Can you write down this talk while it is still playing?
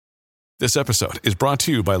This episode is brought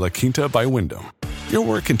to you by La Quinta by Wyndham. Your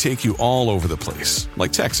work can take you all over the place,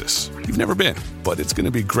 like Texas. You've never been, but it's going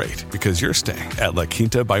to be great because you're staying at La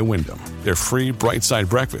Quinta by Wyndham. Their free Bright Side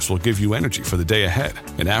breakfast will give you energy for the day ahead.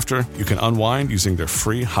 And after, you can unwind using their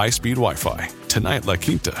free high-speed Wi-Fi. Tonight, La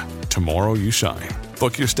Quinta. Tomorrow, you shine.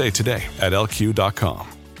 Book your stay today at LQ.com.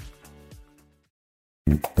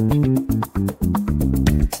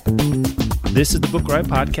 This is the Book Riot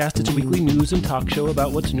Podcast. It's a weekly news and talk show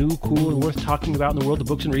about what's new, cool, and worth talking about in the world of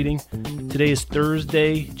books and reading. Today is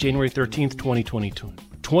Thursday, January 13th, 2022.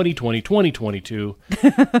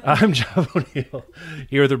 I'm John O'Neill,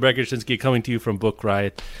 here with Rebecca Shinsky, coming to you from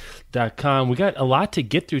BookRiot.com. We got a lot to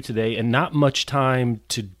get through today and not much time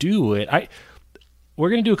to do it. We're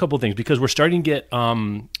going to do a couple of things because we're starting to get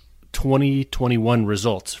 2021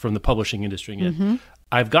 results from the publishing industry again. Mm-hmm.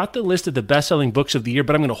 I've got the list of the best-selling books of the year,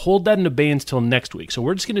 but I'm going to hold that in abeyance till next week. So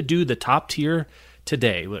we're just going to do the top tier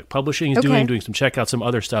today. What publishing is doing some checkout, some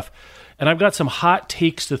other stuff. And I've got some hot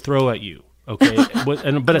takes to throw at you. Okay,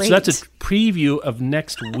 that's a preview of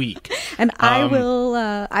next week. And I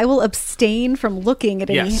will abstain from looking at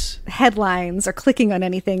any headlines or clicking on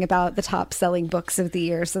anything about the top selling books of the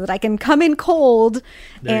year, so that I can come in cold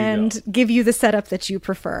and give you the setup that you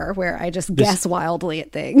prefer, where I just guess wildly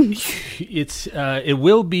at things. It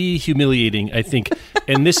will be humiliating, I think,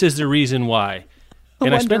 and this is the reason why.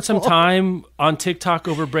 And I spent some time on TikTok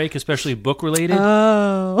over break, especially book related.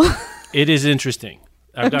 Oh, it is interesting.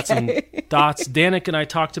 I've got some thoughts. Danica and I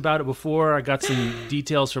talked about it before. I got some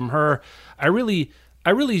details from her. I really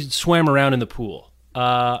swam around in the pool.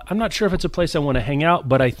 I'm not sure if it's a place I want to hang out,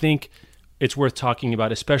 but I think it's worth talking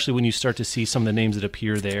about, especially when you start to see some of the names that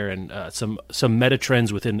appear there and some meta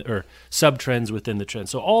trends within, or sub trends within the trend.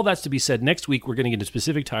 So all that's to be said. Next week we're going to get into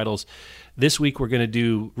specific titles. This week we're going to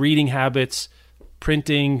do reading habits,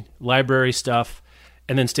 printing, library stuff,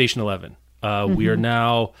 and then Station 11. We are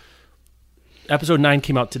now. Episode 9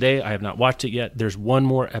 came out today. I have not watched it yet. There's one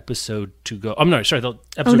more episode to go.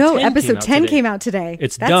 Episode 10 came out today.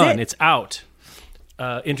 That's done. It's out.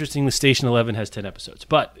 Interestingly, Station 11 has 10 episodes,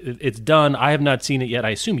 but it's done. I have not seen it yet. I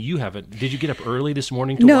assume you haven't. Did you get up early this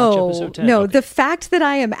morning to watch episode 10? No, the fact that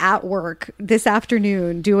I am at work this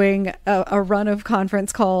afternoon doing a run of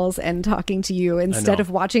conference calls and talking to you instead of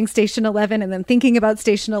watching Station 11 and then thinking about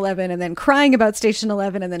Station 11 and then crying about Station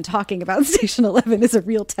 11 and then talking about Station 11 is a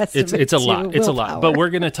real testament. It's a lot. It's a lot. But we're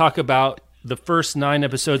going to talk about the first 9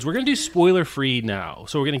 episodes. We're going to do spoiler free now.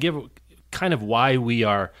 So we're going to give kind of why we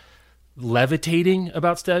are levitating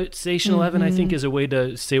about Station 11, I think, is a way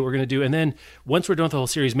to say what we're going to do. And then once we're done with the whole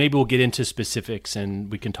series, maybe we'll get into specifics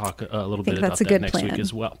and we can talk a little bit about that next week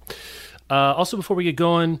as well. Also, before we get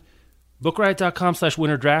going,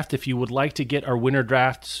 bookriot.com/winter draft. If you would like to get our winter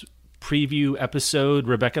drafts preview episode,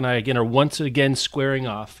 Rebecca and I again are once again squaring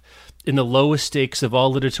off in the lowest stakes of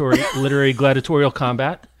all literary gladiatorial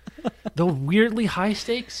combat. The weirdly high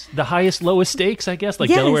stakes, the highest, lowest stakes, I guess.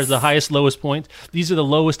 Like Delaware is the highest, lowest point. These are the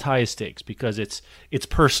lowest, highest stakes because it's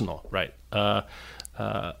personal, right? So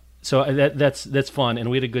that's fun,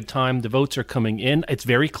 and we had a good time. The votes are coming in. It's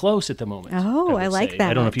very close at the moment. Oh, I like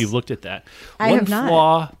that. I don't know if you've looked at that. I have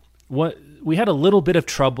not. We had a little bit of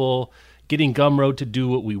trouble getting Gumroad to do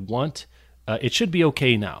what we want. It should be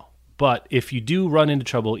okay now. But if you do run into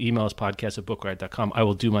trouble, email us podcast@bookriot.com. I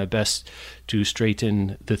will do my best to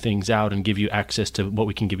straighten the things out and give you access to what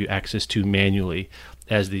we can give you access to manually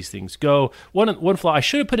as these things go. One flaw, I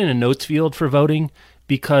should have put in a notes field for voting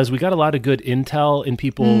because we got a lot of good intel in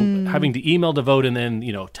people having to email to vote and then,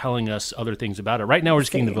 telling us other things about it. Right now we're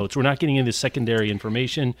just getting the votes. We're not getting into secondary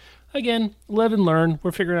information. Again, live and learn.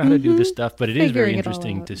 We're figuring out how to do this stuff, but it is very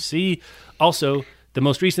interesting to see. Also, the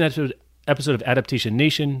most recent episode of Adaptation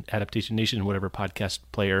Nation, whatever podcast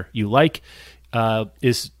player you like,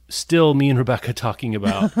 is still me and Rebecca talking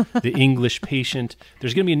about The English Patient.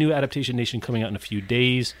 There's going to be a new Adaptation Nation coming out in a few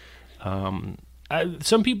days.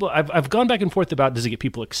 Some people, I've gone back and forth about, does it get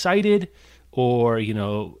people excited or,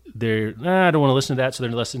 they're, I don't want to listen to that, so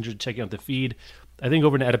they're less interested in checking out the feed. I think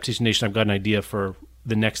over in Adaptation Nation, I've got an idea for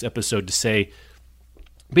the next episode to say,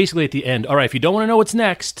 basically at the end, all right, if you don't want to know what's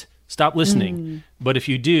next, stop listening. But if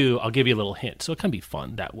you do, I'll give you a little hint. So it can be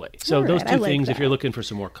fun that way. So those two things, if you're looking for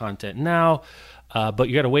some more content now, but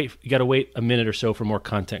you got to wait. You got to wait a minute or so for more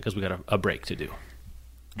content because we got a break to do.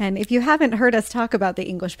 And if you haven't heard us talk about The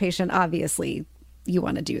English Patient, obviously you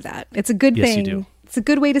want to do that. It's a good thing. You do. It's a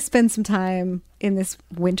good way to spend some time in this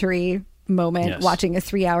wintry moment watching a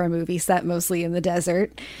 3-hour movie set mostly in the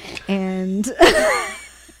desert. And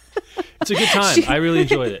It's a good time. I really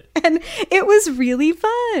enjoyed it. And it was really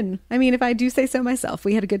fun. I mean, if I do say so myself,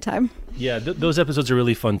 we had a good time. Yeah, those episodes are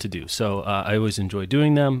really fun to do. So I always enjoy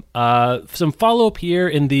doing them. Some follow-up here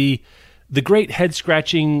in the great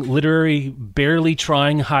head-scratching, literary, barely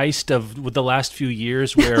trying heist of the last few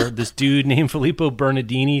years where this dude named Filippo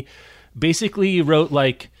Bernardini basically wrote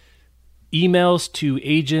like emails to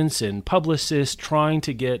agents and publicists trying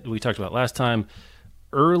to get, we talked about last time,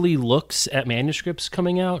 early looks at manuscripts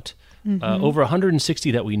coming out. Over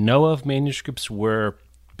 160 that we know of manuscripts were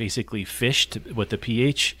basically fished with the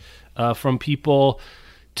PH from people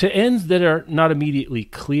to ends that are not immediately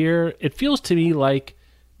clear. It feels to me like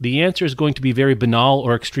the answer is going to be very banal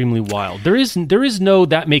or extremely wild. There is no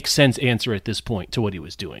that makes sense answer at this point to what he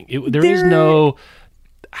was doing. There is no,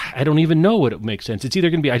 I don't even know what it makes sense. It's either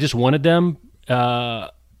going to be I just wanted them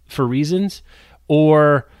for reasons,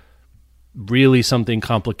 or really something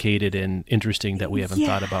complicated and interesting that we haven't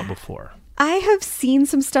thought about before. I have seen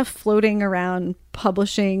some stuff floating around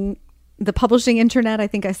the publishing internet. I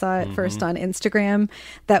think I saw it first on Instagram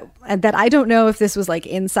that I don't know if this was like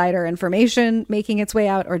insider information making its way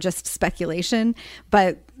out or just speculation,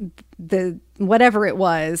 but the whatever it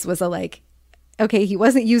was a like, okay, he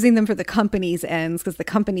wasn't using them for the company's ends because the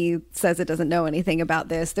company says it doesn't know anything about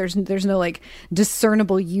this. There's no like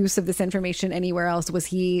discernible use of this information anywhere else. Was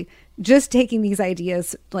he just taking these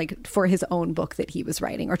ideas like for his own book that he was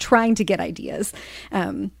writing, or trying to get ideas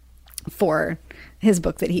for his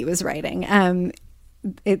book that he was writing?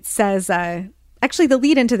 It says, actually the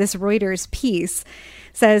lead into this Reuters piece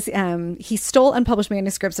says he stole unpublished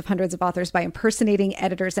manuscripts of hundreds of authors by impersonating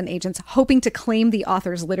editors and agents, hoping to claim the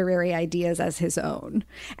author's literary ideas as his own.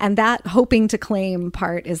 And that hoping to claim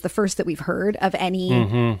part is the first that we've heard of any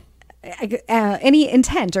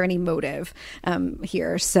intent or any motive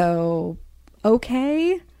here. So,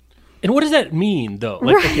 okay. And what does that mean, though?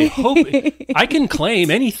 Like, right. Okay, I can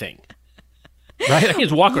claim anything. Right, I can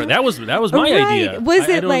just walk around. That was my idea. Was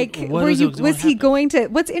it like? Was he going to?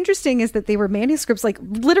 What's interesting is that they were manuscripts, like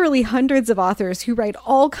literally hundreds of authors who write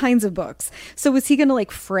all kinds of books. So was he going to like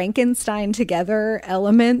Frankenstein together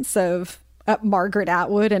elements of Margaret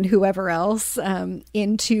Atwood and whoever else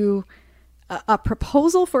into a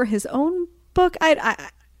proposal for his own book?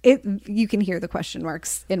 You can hear the question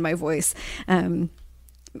marks in my voice.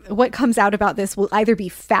 What comes out about this will either be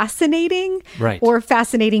fascinating or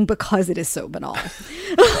fascinating because it is so banal.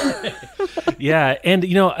 Yeah. And,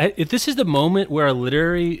 if this is the moment where a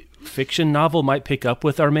literary fiction novel might pick up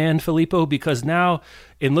with our man Filippo, because now,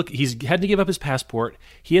 and look, he's had to give up his passport.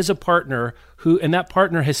 He has a partner and that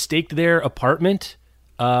partner has staked their apartment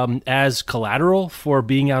as collateral for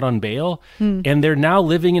being out on bail. And they're now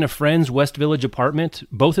living in a friend's West Village apartment.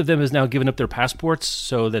 Both of them has now given up their passports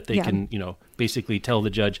so that they can, basically tell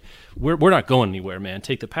the judge, we're not going anywhere, man.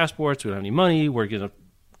 Take the passports. We don't have any money. We're going to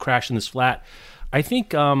crash in this flat. I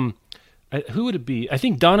think, who would it be? I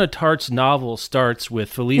think Donna Tartt's novel starts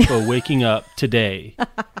with Filippo waking up today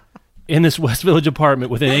in this West Village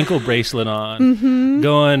apartment with an ankle bracelet on,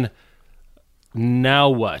 going, now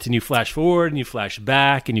what? And you flash forward and you flash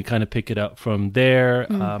back and you kind of pick it up from there.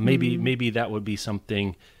 Maybe that would be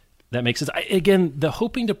something that makes sense. Again, the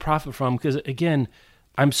hoping to profit from, because again,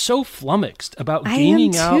 I'm so flummoxed about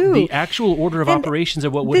gaming out the actual order of operations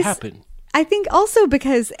of what would happen. I think also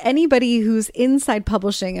because anybody who's inside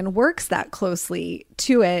publishing and works that closely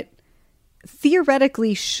to it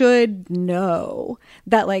theoretically should know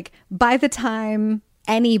that, like, by the time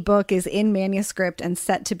any book is in manuscript and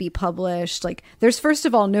set to be published, like, there's first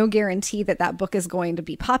of all no guarantee that that book is going to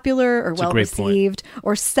be popular or well received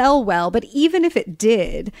or sell well. But even if it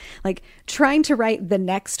did, like, trying to write the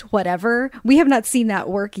next whatever, we have not seen that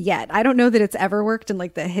work yet. I don't know that it's ever worked in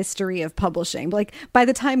like the history of publishing. But, like, by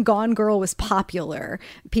the time Gone Girl was popular,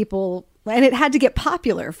 and it had to get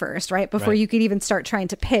popular first, right? Before you could even start trying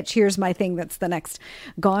to pitch, here's my thing that's the next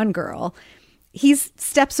Gone Girl. He's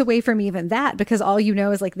steps away from even that, because all you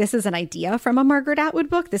know is like, this is an idea from a Margaret Atwood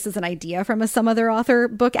book. This is an idea from some other author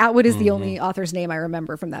book. Atwood is the only author's name I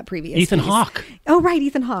remember from that previous Ethan piece. Hawke. Oh, right.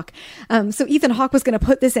 Ethan Hawke. So Ethan Hawke was going to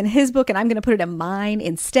put this in his book and I'm going to put it in mine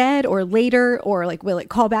instead, or later, or like, will it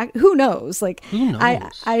call back? Who knows? Like, who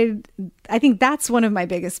knows? I think that's one of my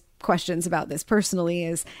biggest questions about this personally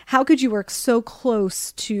is, how could you work so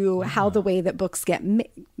close to how the way that books get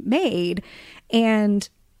made and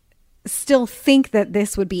still think that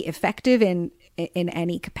this would be effective in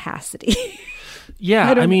any capacity?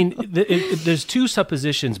 Yeah, I mean, there's two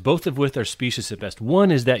suppositions, both of which are specious at best. One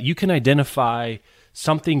is that you can identify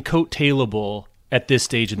something coattailable at this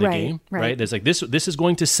stage in the game, right? There's like, this is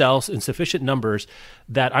going to sell in sufficient numbers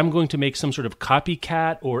that I'm going to make some sort of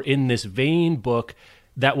copycat or in this vein book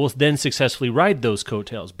that will then successfully ride those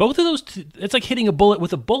coattails. Both of those, it's like hitting a bullet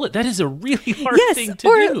with a bullet. That is a really hard thing to do.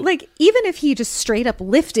 Or like, even if he just straight up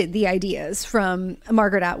lifted the ideas from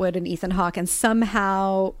Margaret Atwood and Ethan Hawke and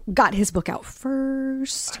somehow got his book out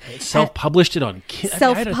first. Self-published it on Kindle.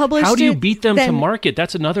 Self-published it. How do you beat them to market?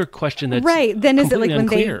 That's another question that's right. Then is it like when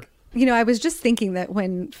unclear. I was just thinking that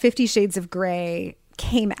when 50 Shades of Grey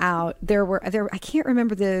came out, there I can't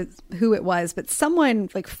remember who it was, but someone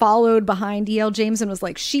like followed behind E.L. James and was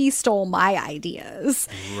like, she stole my ideas.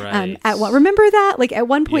 Right. Remember that? Like at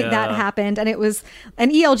one point that happened,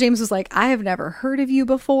 and E.L. James was like, I have never heard of you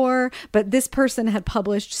before, but this person had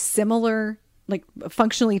published similar, like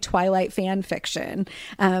functionally Twilight fan fiction.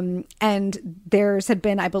 And theirs had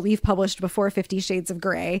been, I believe, published before 50 Shades of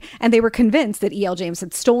Grey. And they were convinced that E.L. James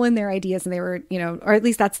had stolen their ideas, and they were, or at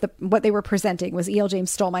least that's what they were presenting was E.L.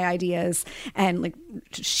 James stole my ideas and like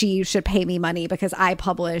she should pay me money because I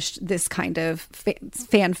published this kind of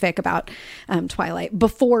fanfic about Twilight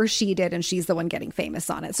before she did, and she's the one getting famous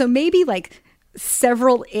on it. So maybe like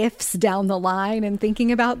several ifs down the line and thinking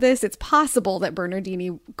about this, it's possible that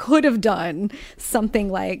Bernardini could have done something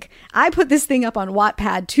like, I put this thing up on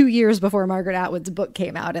Wattpad 2 years before Margaret Atwood's book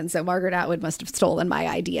came out, and so Margaret Atwood must have stolen my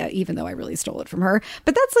idea, even though I really stole it from her.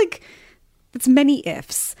 But that's many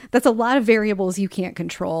ifs. That's a lot of variables you can't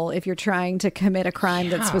control if you're trying to commit a crime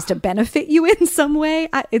that's supposed to benefit you in some way.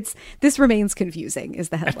 This remains confusing is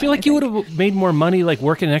the headline. I feel like you would have made more money like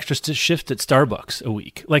working an extra shift at Starbucks a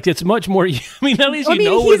week. Like it's much more, at least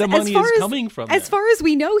know where the money is coming from. As far as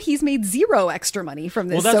we know, he's made zero extra money from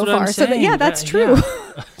this so far. So that's true.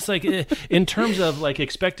 Yeah. It's like in terms of like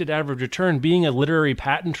expected average return, being a literary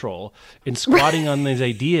patent troll and squatting on these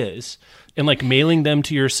ideas and like mailing them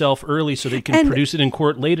to yourself early so they can produce it in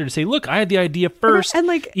court later to say, look, I had the idea first. And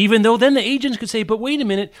like, even though then the agents could say, but wait a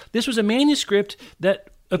minute, this was a manuscript that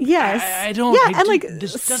yes. I don't. Yeah, and like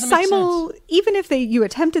this doesn't make sense. Even if you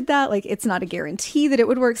attempted that, like it's not a guarantee that it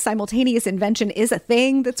would work. Simultaneous invention is a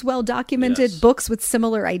thing that's well documented. Yes. Books with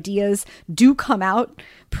similar ideas do come out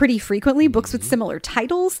pretty frequently. Books with similar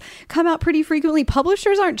titles come out pretty frequently.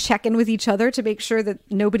 Publishers aren't checking with each other to make sure that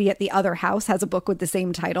nobody at the other house has a book with the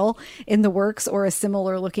same title in the works or a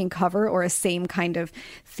similar looking cover or a same kind of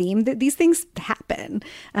theme. That these things happen.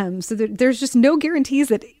 So there's just no guarantees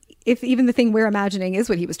that if even the thing we're imagining is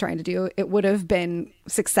what he was trying to do, it would have been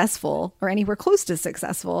successful or anywhere close to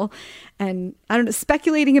successful. And I don't know,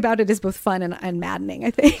 speculating about it is both fun and maddening,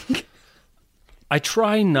 I think. I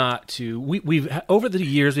try not to. We've over the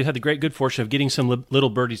years, we've had the great good fortune of getting some little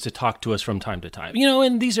birdies to talk to us from time to time.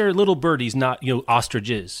 And these are little birdies, not,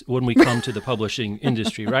 ostriches when we come to the publishing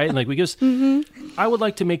industry, right? And like we just, I would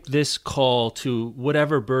like to make this call to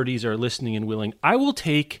whatever birdies are listening and willing. I will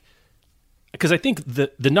take, because I think the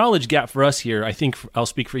knowledge gap for us here, I think I'll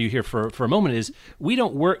speak for you here for a moment, is we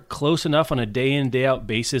don't work close enough on a day in, day out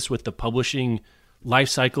basis with the publishing life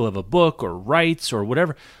cycle of a book or rights or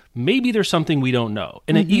whatever. Maybe there's something we don't know.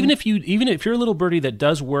 And even if you're a little birdie that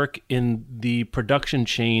does work in the production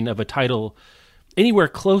chain of a title anywhere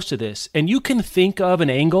close to this, and you can think of an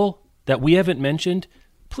angle that we haven't mentioned,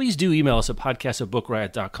 please do email us at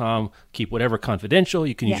podcast@bookriot.com. Keep whatever confidential.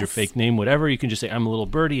 You can use your fake name, whatever. You can just say, I'm a little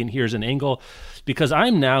birdie and here's an angle, because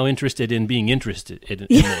I'm now interested in being interested in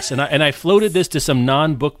this. And I floated this to some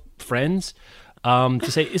non-book friends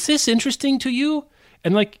to say, is this interesting to you?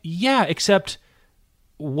 And like, yeah, except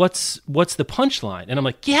what's the punchline? And I'm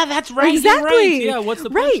like, yeah, that's right. Exactly. Right. Yeah, what's the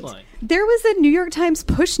punchline? Right. There was a New York Times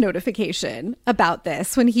push notification about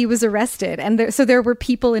this when he was arrested. And there were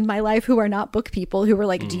people in my life who are not book people who were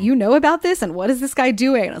like, do you know about this? And what is this guy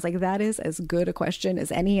doing? And I was like, that is as good a question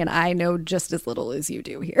as any. And I know just as little as you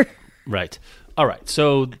do here. Right. All right.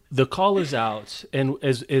 So the call is out. And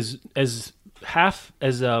as half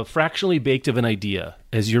as fractionally baked of an idea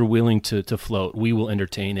as you're willing to float, we will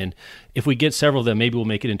entertain. And if we get several of them, maybe we'll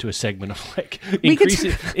make it into a segment of like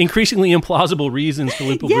increasingly implausible reasons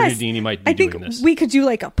Filippo Bernardini might be doing this. I think we could do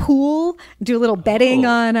like a pool, do a little betting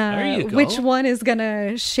on which one is going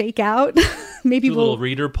to shake out. Maybe do a little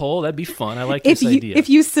reader poll. That'd be fun. I like this idea. If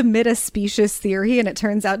you submit a specious theory and it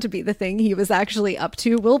turns out to be the thing he was actually up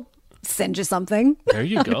to, we'll send you something. There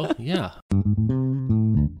you go. Yeah.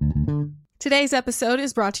 Today's episode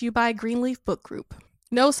is brought to you by Greenleaf Book Group.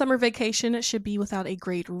 No summer vacation should be without a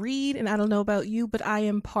great read, and I don't know about you, but I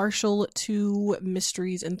am partial to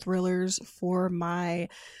mysteries and thrillers for my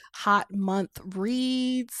hot month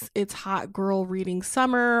reads. It's hot girl reading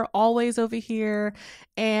summer, always over here.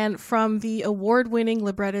 And from the award-winning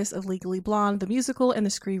librettist of Legally Blonde, the musical, and the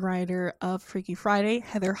screenwriter of Freaky Friday,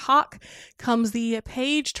 Heather Hach, comes the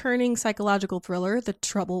page-turning psychological thriller, The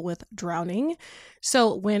Trouble with Drowning.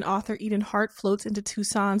 So when author Eden Hart floats into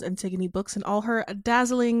Tucson's Antigone Books in all her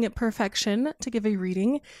dazzling perfection to give a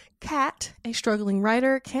reading, Kat, a struggling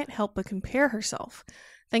writer, can't help but compare herself.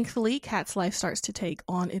 Thankfully, Kat's life starts to take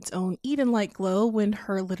on its own Eden-like glow when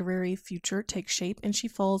her literary future takes shape and she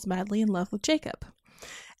falls madly in love with Jacob.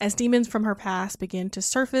 As demons from her past begin to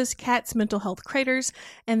surface, Kat's mental health craters,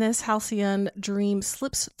 and this halcyon dream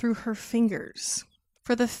slips through her fingers.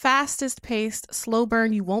 For the fastest-paced, slow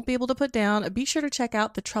burn you won't be able to put down, be sure to check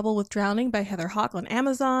out The Trouble with Drowning by Heather Hach on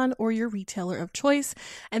Amazon or your retailer of choice.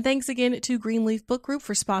 And thanks again to Greenleaf Book Group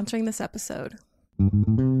for sponsoring this episode.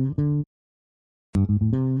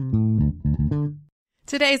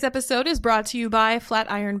 Today's episode is brought to you by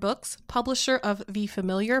Flatiron Books, publisher of The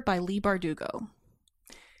Familiar by Leigh Bardugo.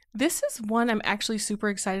 This is one I'm actually super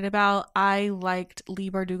excited about. I liked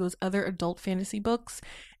Leigh Bardugo's other adult fantasy books,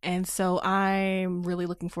 and so I'm really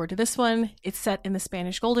looking forward to this one. It's set in the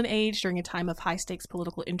Spanish Golden Age during a time of high-stakes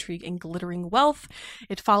political intrigue and glittering wealth.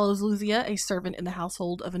 It follows Luzia, a servant in the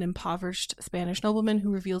household of an impoverished Spanish nobleman who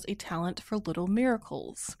reveals a talent for little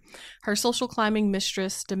miracles. Her social climbing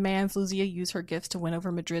mistress demands Luzia use her gifts to win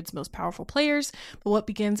over Madrid's most powerful players, but what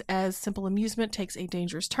begins as simple amusement takes a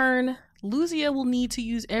dangerous turn. Luzia will need to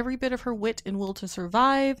use every bit of her wit and will to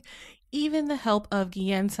survive, even the help of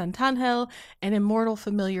Guillen Santangel, an immortal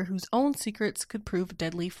familiar whose own secrets could prove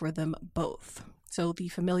deadly for them both. So The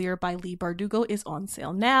Familiar by Leigh Bardugo is on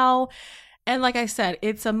sale now. And like I said,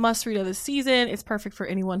 it's a must-read of the season. It's perfect for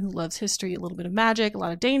anyone who loves history, a little bit of magic, a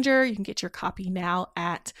lot of danger. You can get your copy now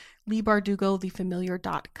at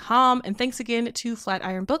LeighBardugoTheFamiliar.com. And thanks again to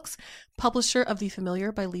Flatiron Books, publisher of The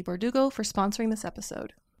Familiar by Leigh Bardugo, for sponsoring this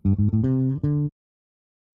episode.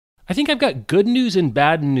 I think I've got good news and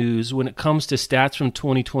bad news when it comes to stats from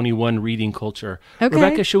 2021 reading culture. Okay.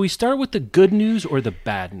 Rebecca, should we start with the good news or the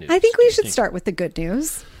bad news? I think we should start with the good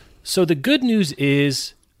news. So the good news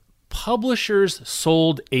is publishers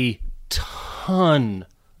sold a ton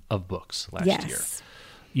of books last year.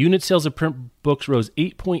 Unit sales of print books rose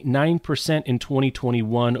 8.9% in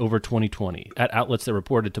 2021 over 2020 at outlets that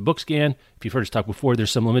reported to BookScan. If you've heard us talk before,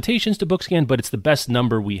 there's some limitations to BookScan, but it's the best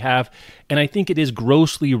number we have. And I think it is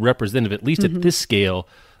grossly representative, at least at this scale,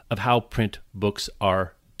 of how print books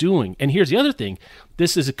are doing. And here's the other thing.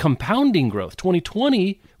 This is a compounding growth.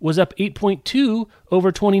 2020 was up 8.2 over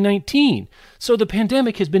 2019. So the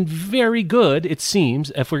pandemic has been very good, it seems,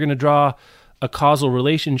 if we're going to draw a causal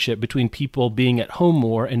relationship between people being at home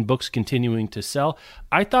more and books continuing to sell.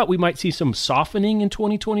 I thought we might see some softening in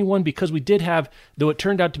 2021 because we did have, though it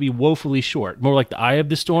turned out to be woefully short, more like the eye of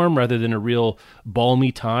the storm rather than a real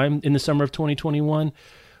balmy time in the summer of 2021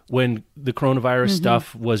 when the coronavirus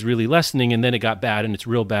stuff was really lessening and then it got bad and it's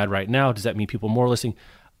real bad right now. Does that mean people more listening?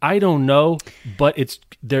 I don't know, but it's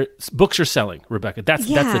there. Books are selling, Rebecca. That's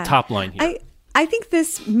the top line here. I think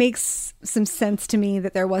this makes some sense to me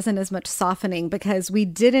that there wasn't as much softening because we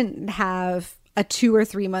didn't have a 2 or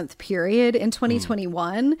 3 month period in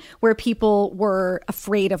 2021 where people were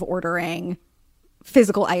afraid of ordering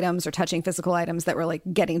physical items or touching physical items that were like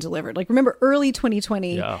getting delivered. Like remember early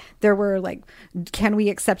 2020, there were like, can we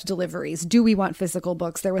accept deliveries? Do we want physical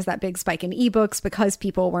books? There was that big spike in ebooks because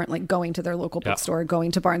people weren't like going to their local bookstore,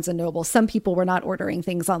 going to Barnes and Noble. Some people were not ordering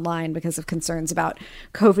things online because of concerns about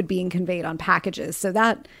COVID being conveyed on packages. So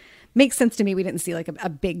that makes sense to me. We didn't see like a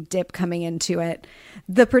big dip coming into it.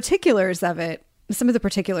 The particulars of it, some of the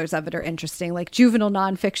particulars of it are interesting. Like juvenile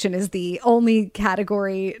nonfiction is the only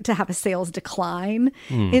category to have a sales decline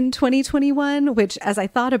in 2021, which as I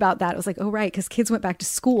thought about that, I was like, oh, right, because kids went back to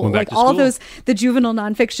school. The juvenile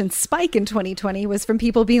nonfiction spike in 2020 was from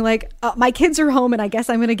people being like, my kids are home and I guess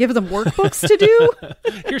I'm going to give them workbooks to do.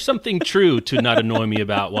 Here's something true to not annoy me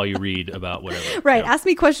about while you read about whatever. Right. Yeah. Ask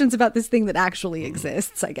me questions about this thing that actually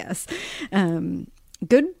exists, I guess.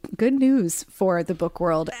 Good news for the book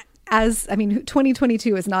world.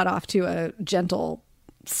 2022 is not off to a gentle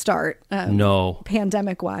start,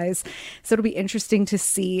 pandemic wise. So it'll be interesting to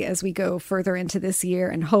see as we go further into this year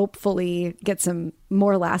and hopefully get some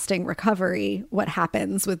more lasting recovery, what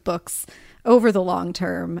happens with books over the long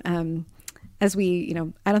term. As we,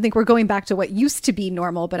 I don't think we're going back to what used to be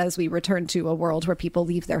normal, but as we return to a world where people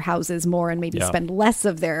leave their houses more and maybe spend less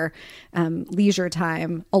of their leisure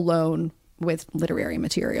time alone with literary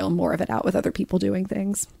material, more of it out with other people doing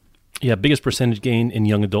things. Yeah, biggest percentage gain in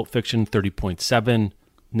young adult fiction, 30.7.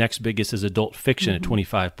 Next biggest is adult fiction at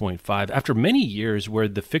 25.5. After many years where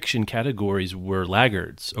the fiction categories were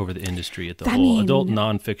laggards over the industry at the whole. Adult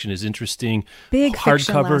nonfiction is interesting. Big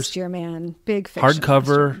fiction last year, man. Big fiction.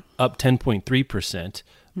 Hardcover up 10.3%.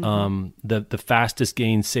 The fastest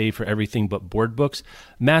gain, save for everything but board books.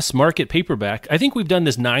 Mass market paperback. I think we've done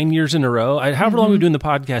this 9 years in a row. However long we've been doing the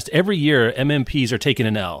podcast, every year MMPs are taking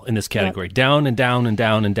an L in this category. Yep. Down and down and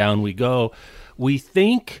down and down we go. We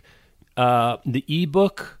think the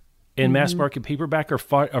ebook and mass market paperback are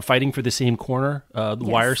fighting for the same corner, the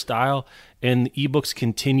wire style, and the ebooks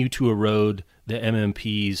continue to erode the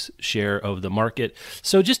MMP's share of the market.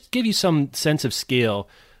 So just to give you some sense of scale,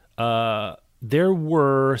 there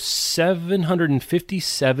were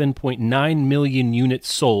 757.9 million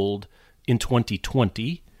units sold in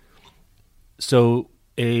 2020. So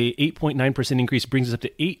a 8.9% increase brings us up to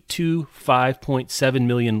 825.7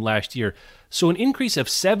 million last year. So an increase of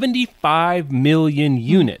 75 million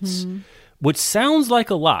units, which sounds like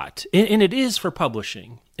a lot, and it is for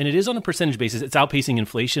publishing, and it is on a percentage basis. It's outpacing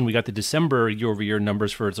inflation. We got the December year-over-year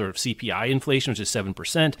numbers for sort of CPI inflation, which is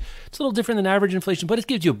 7%. It's a little different than average inflation, but it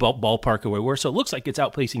gives you a ballpark of where we're. So it looks like it's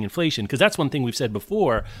outpacing inflation, because that's one thing we've said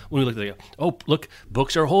before when we look at look,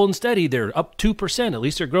 books are holding steady. They're up 2%. At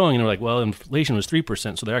least they're growing. And we're like, well, inflation was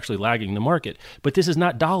 3%, so they're actually lagging the market. But this is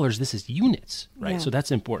not dollars. This is units, right? Yeah. So that's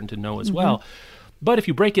important to know as well. But if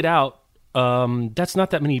you break it out, that's not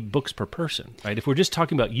that many books per person, right? If we're just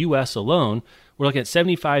talking about U.S. alone, we're looking at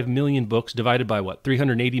 75 million books divided by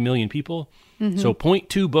 380 million people? So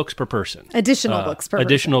 0.2 books per person. Additional books per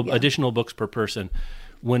person. Additional books per person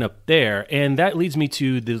went up there. And that leads me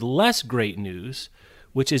to the less great news,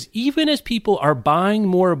 which is even as people are buying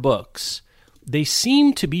more books, they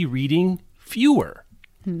seem to be reading fewer.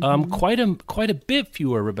 Quite a bit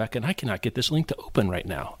fewer, Rebecca, and I cannot get this link to open right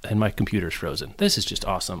now, and my computer's frozen. This is just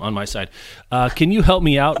awesome on my side. Can you help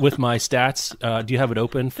me out with my stats? Do you have it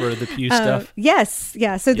open for the Pew stuff? Yes,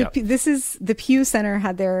 yeah. So this is the Pew Center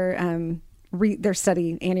had their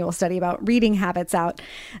annual study about reading habits out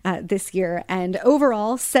this year. And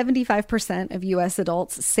overall, 75% of U.S.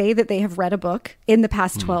 adults say that they have read a book in the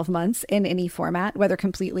past 12 months in any format, whether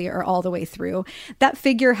completely or all the way through. That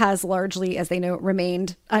figure has largely, as they note,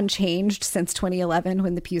 remained unchanged since 2011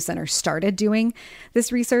 when the Pew Center started doing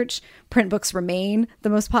this research. Print books remain the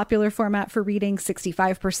most popular format for reading,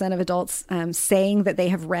 65% of adults saying that they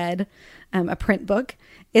have read a print book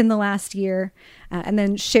in the last year. And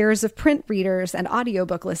then shares of print readers and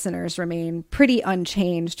audiobook listeners remain pretty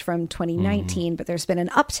unchanged from 2019, but there's been an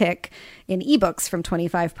uptick in ebooks from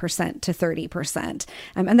 25% to 30%.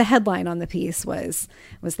 And the headline on the piece was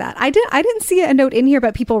that. I didn't see a note in here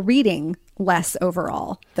about people reading less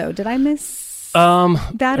overall, though. Did I miss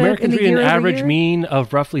that? Americans read an average mean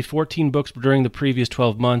of roughly 14 books during the previous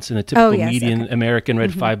 12 months, and a typical median American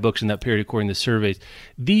read 5 books in that period, according to surveys.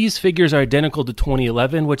 These figures are identical to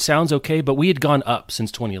 2011, which sounds okay, but we had gone up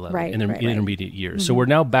since 2011 in the intermediate years. So we're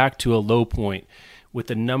now back to a low point with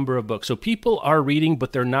the number of books. So people are reading,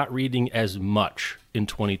 but they're not reading as much in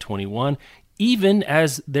 2021. Even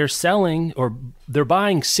as they're selling or they're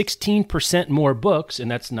buying 16% more books,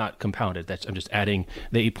 and that's not compounded. I'm just adding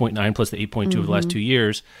the 8.9 plus the 8.2 of the last 2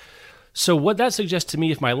 years. So what that suggests to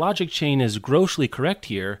me, if my logic chain is grossly correct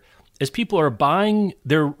here, is people are buying,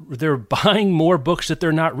 they're buying more books that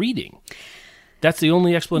they're not reading. That's the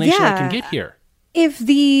only explanation I can get here. If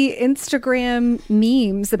the Instagram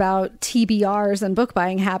memes about TBRs and book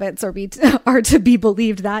buying habits are to be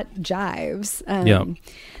believed, that jives.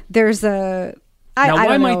 There's a...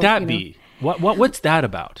 why might that be? What's that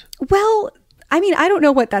about? Well, I mean, I don't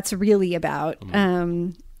know what that's really about.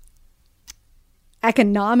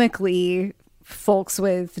 Economically, folks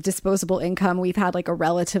with disposable income, we've had like a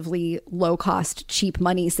relatively low cost, cheap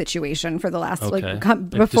money situation for the last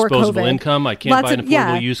before disposable COVID. Income, I can't buy an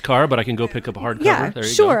affordable used car, but I can go pick up a hardcover. Yeah, there you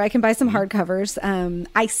sure, go. I can buy some hardcovers.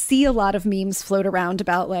 I see a lot of memes float around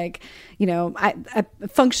about like, I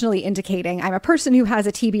functionally indicating I'm a person who has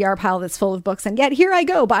a TBR pile that's full of books, and yet here I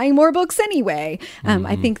go buying more books anyway.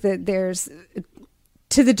 I think that there's,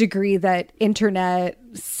 to the degree that internet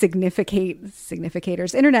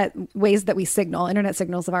significators, internet ways that we signal, internet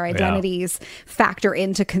signals of our identities factor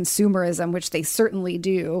into consumerism, which they certainly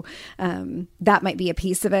do. That might be a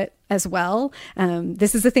piece of it as well.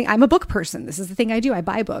 This is the thing. I'm a book person. This is the thing I do. I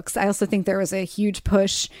buy books. I also think there was a huge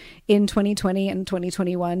push in 2020 and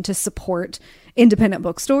 2021 to support independent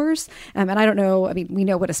bookstores. And I don't know, I mean, we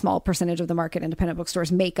know what a small percentage of the market independent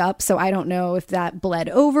bookstores make up. So I don't know if that bled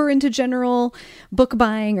over into general book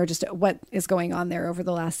buying or just what is going on there over over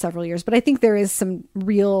the last several years, but I think there is some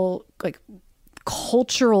real like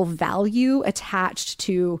cultural value attached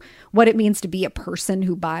to what it means to be a person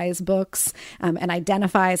who buys books and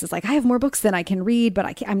identifies as like, I have more books than I can read,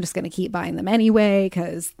 but I'm just going to keep buying them anyway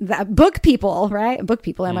because that book people, right? Book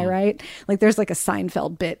people, am I right? Like there's like a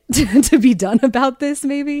Seinfeld bit to be done about this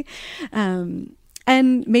maybe. And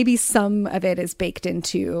maybe some of it is baked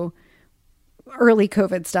into early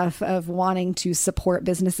COVID stuff of wanting to support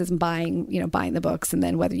businesses and buying the books, and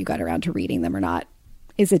then whether you got around to reading them or not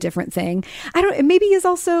is a different thing. It maybe is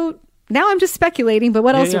also, now I'm just speculating, but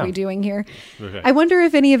what else are we doing here? Okay. I wonder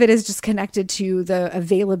if any of it is just connected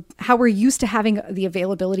to how we're used to having the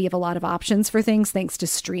availability of a lot of options for things thanks to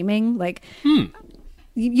streaming. Like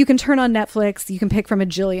you can turn on Netflix, you can pick from a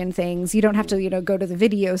jillion things. You don't have to, go to the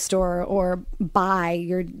video store or buy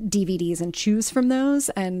your DVDs and choose from those.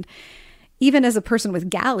 And even as a person with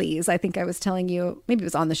galleys, I think I was telling you, maybe it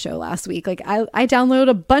was on the show last week, like I download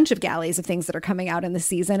a bunch of galleys of things that are coming out in the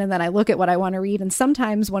season, and then I look at what I want to read, and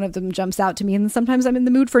sometimes one of them jumps out to me, and sometimes I'm in the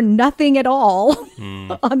mood for nothing at all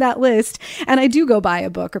on that list, and I do go buy a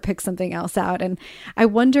book or pick something else out. And I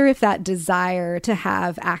wonder if that desire to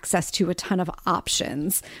have access to a ton of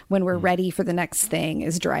options when we're ready for the next thing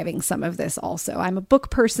is driving some of this also. I'm a book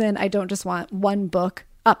person. I don't just want one book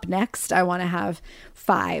up next. I want to have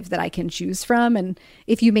 5 that I can choose from. And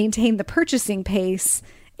if you maintain the purchasing pace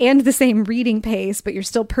and the same reading pace, but you're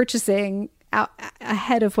still purchasing out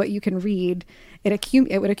ahead of what you can read, it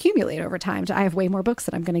would accumulate over time. I have way more books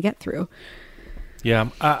that I'm going to get through. Yeah.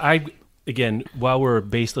 I again, while we're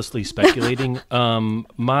baselessly speculating,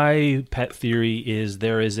 my pet theory is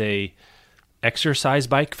there is a exercise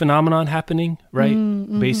bike phenomenon happening, right?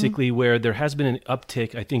 Basically, where there has been an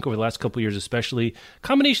uptick, I think over the last couple of years, especially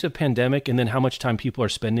combination of pandemic and then how much time people are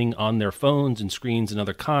spending on their phones and screens and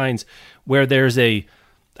other kinds, where there's I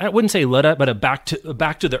wouldn't say let up, but a back to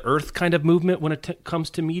the earth kind of movement when it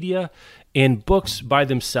comes to media. And books by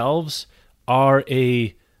themselves are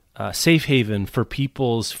a safe haven for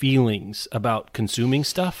people's feelings about consuming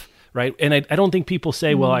stuff. Right. And I don't think people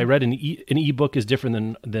say, well, I read an ebook is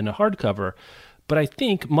different than a hardcover. But I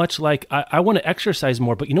think much like I want to exercise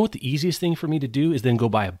more. But you know what the easiest thing for me to do is then go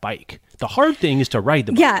buy a bike. The hard thing is to ride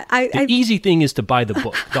the bike. Yeah, the easy thing is to buy the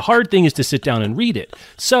book. The hard thing is to sit down and read it.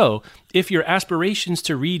 So if your aspirations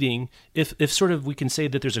to reading, if sort of we can say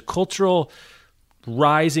that there's a cultural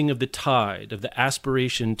rising of the tide of the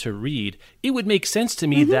aspiration to read, it would make sense to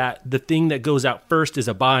me that the thing that goes out first is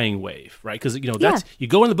a buying wave, right? Because that's you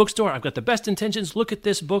go in the bookstore, I've got the best intentions, look at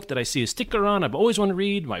this book that I see a sticker on, I've always wanted to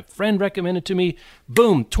read, my friend recommended to me,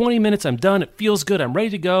 boom, 20 minutes, I'm done, it feels good, I'm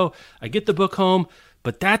ready to go, I get the book home.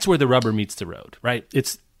 But that's where the rubber meets the road, right?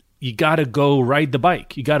 You got to go ride the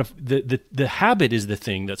bike. You got to the habit is the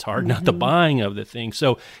thing that's hard, not the buying of the thing.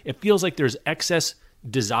 So it feels like there's excess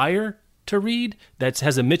desire to read that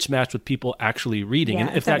has a mismatch with people actually reading.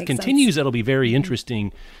 And if that continues, that'll be very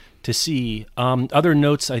interesting to see. Other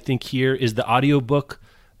notes I think here is the audiobook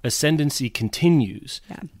ascendancy continues.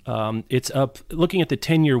 It's up, looking at the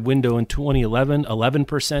 10-year window in 2011,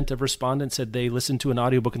 11% of respondents said they listened to an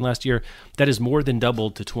audiobook in last year. That is more than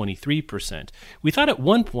doubled to 23%. We thought at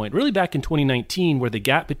one point, really back in 2019, where the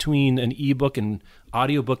gap between an ebook and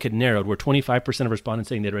audiobook had narrowed, where 25% of respondents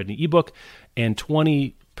saying they'd read an ebook and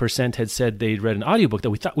 20% had said they'd read an audiobook, that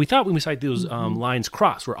we thought when we saw those lines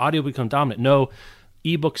cross, where audio become dominant. No,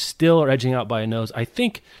 ebooks still are edging out by a nose. I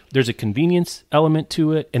think there's a convenience element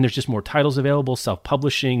to it, and there's just more titles available,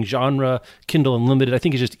 self-publishing, genre, Kindle Unlimited. I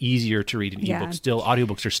think it's just easier to read an ebook still.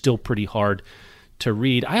 Audiobooks are still pretty hard to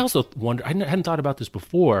read. I also wonder, I hadn't thought about this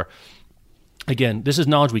before. Again, this is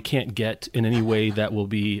knowledge we can't get in any way that will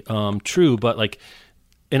be true, but like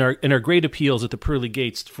in our great appeals at the pearly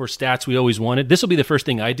gates for stats we always wanted, this will be the first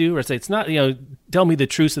thing I do, where I say, it's not, tell me the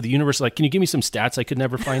truths of the universe. Like, can you give me some stats I could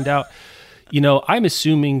never find out? I'm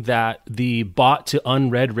assuming that the bought to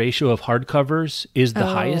unread ratio of hardcovers is the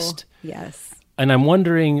highest. Yes. And I'm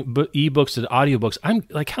wondering, ebooks to audiobooks, I'm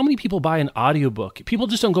like, how many people buy an audiobook? People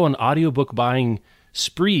just don't go on audiobook buying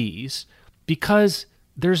sprees because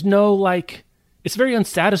there's no, it's very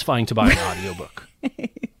unsatisfying to buy an audiobook.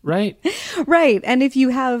 Right? Right. And if you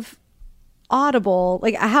have Audible,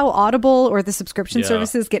 like how Audible or the subscription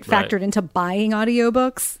services get factored into buying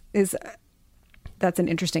audiobooks that's an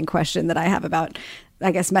interesting question that I have about,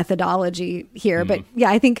 I guess, methodology here. But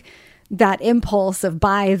yeah, I think that impulse of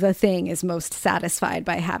buy the thing is most satisfied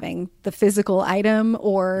by having the physical item,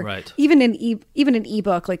 or even an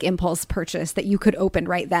ebook, like impulse purchase that you could open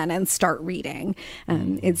right then and start reading.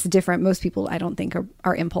 It's different. Most people, I don't think,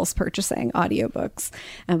 are impulse purchasing audiobooks.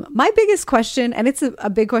 My biggest question, and it's a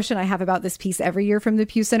big question I have about this piece every year from the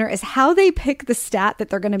Pew Center, is how they pick the stat that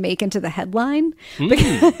they're going to make into the headline.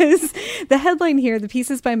 Because the headline here, the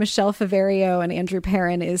piece is by Michelle Faverio and Andrew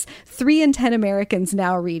Perrin, is 3 in 10 Americans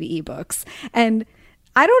now read ebooks. And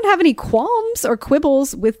I don't have any qualms or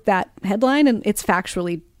quibbles with that headline, and it's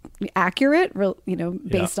factually accurate,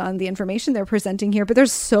 based on the information they're presenting here. But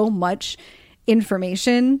there's so much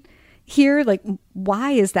information here. Like,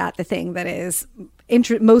 why is that the thing that is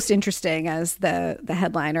most interesting as the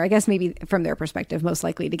headline, or I guess maybe from their perspective, most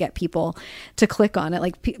likely to get people to click on it?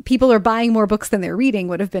 Like, people are buying more books than they're reading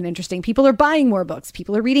would have been interesting. People are buying more books.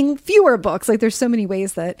 People are reading fewer books. Like, there's so many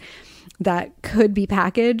ways that could be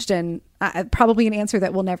packaged, and probably an answer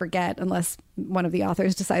that we'll never get unless one of the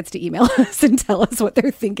authors decides to email us and tell us what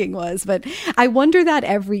their thinking was. But I wonder that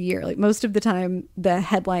every year. Like, most of the time, the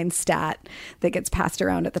headline stat that gets passed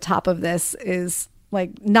around at the top of this is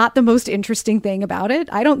like not the most interesting thing about it.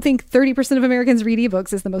 I don't think 30% of Americans read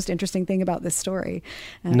ebooks is the most interesting thing about this story.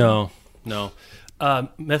 No.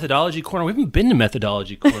 Methodology Corner. We haven't been to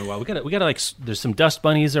Methodology Corner in a while. We got like, there's some dust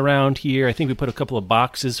bunnies around here. I think we put a couple of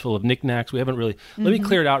boxes full of knickknacks. We haven't really. Let me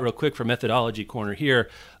clear it out real quick for Methodology Corner here.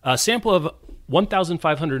 A sample of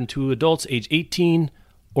 1,502 adults age 18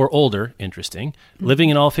 or older, interesting, living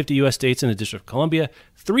in all 50 U.S. states and the District of Columbia.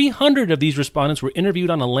 300 of these respondents were interviewed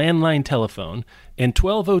on a landline telephone, and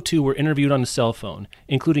 1,202 were interviewed on a cell phone,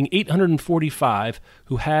 including 845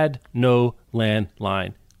 who had no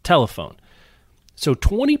landline telephone. So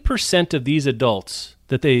 20% of these adults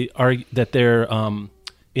that they're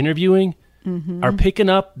interviewing are picking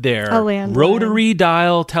up their rotary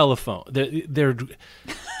dial telephone.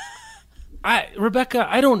 Rebecca,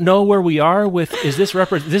 I don't know where we are with. Do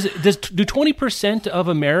 20% of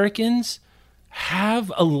Americans have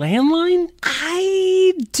a landline?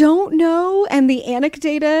 I don't know. And the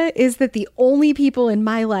anecdata is that the only people in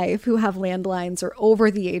my life who have landlines are over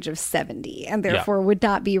the age of 70, and therefore would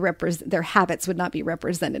not be their habits would not be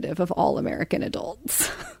representative of all American adults.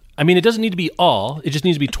 I mean, it doesn't need to be all. It just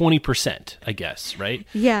needs to be 20%, I guess, right?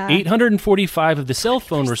 Yeah. 845 of the cell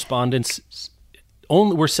phone respondents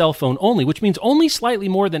were cell phone only, which means only slightly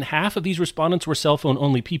more than half of these respondents were cell phone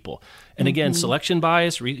only people. And again, selection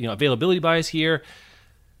bias, availability bias here.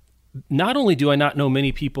 Not only do I not know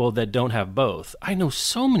many people that don't have both, I know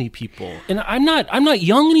so many people, and I'm not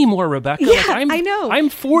young anymore, Rebecca. Yeah, I know. I'm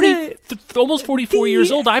 40, almost 44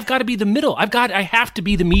 years old. I've got to be the middle. I have to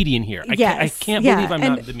be the median here. I can't believe I'm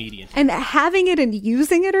not the median. And having it and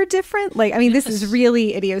using it are different. Like, I mean, this is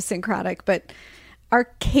really idiosyncratic, but our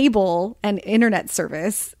cable and internet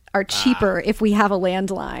service are cheaper if we have a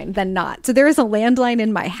landline than not. So there is a landline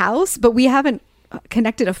in my house, but we haven't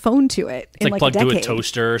connected a phone to it in like plugged a decade. To a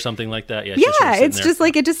toaster or something like that. Yeah, it's just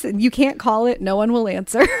like you can't call it. No one will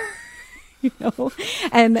answer.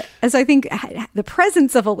 And so I think the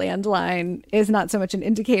presence of a landline is not so much an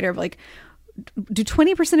indicator of like, do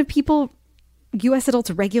 20% of people, U.S. adults,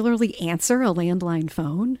 regularly answer a landline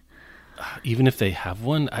phone? Even if they have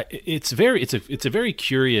one, it's a very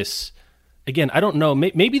curious. Again, I don't know.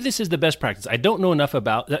 Maybe this is the best practice. I don't know enough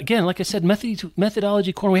about. Again, like I said,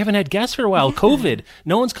 Methodology Corner. We haven't had guests for a while. COVID.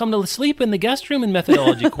 No one's come to sleep in the guest room in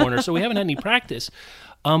Methodology Corner, so we haven't had any practice.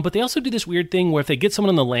 But they also do this weird thing where if they get someone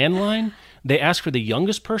on the landline, they ask for the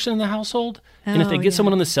youngest person in the household, and if they get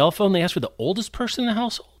someone on the cell phone, they ask for the oldest person in the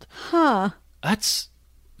household. Huh? That's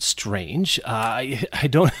strange. I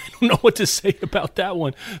don't know what to say about that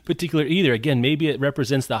one particular either. Again, maybe it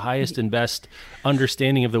represents the highest and best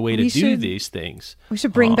understanding of the way to do these things. We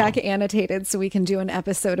should bring back Annotated so we can do an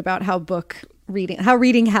episode about how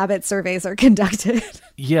reading habit surveys are conducted.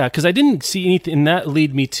 Yeah, because I didn't see anything, and that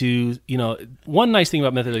lead me to, one nice thing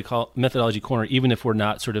about Methodology Corner, even if we're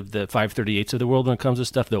not sort of the 538s of the world when it comes to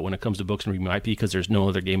stuff, though when it comes to books, and we might be because there's no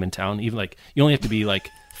other game in town. Even like, you only have to be like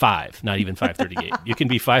 5, not even 538. You can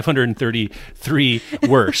be 533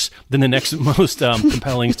 worse than the next most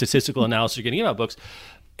compelling statistical analysis you're getting about books.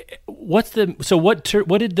 What did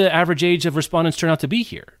the average age of respondents turn out to be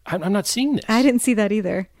here? I'm not seeing this. I didn't see that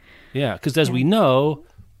either. Yeah, because as we know,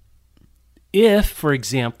 if, for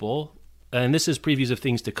example, and this is previews of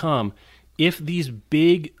things to come, if these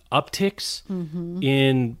big upticks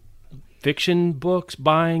in fiction books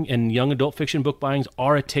buying and young adult fiction book buyings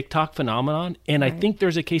are a TikTok phenomenon, and I think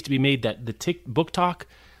there's a case to be made that the BookTok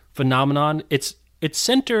phenomenon, it's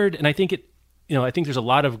centered, and I think I think there's a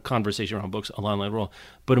lot of conversation around books online world,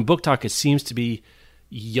 but in BookTok it seems to be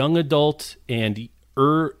young adult and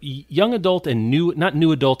new, not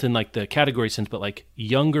new adult in like the category sense, but like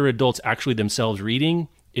younger adults actually themselves reading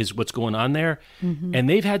is what's going on there. Mm-hmm. And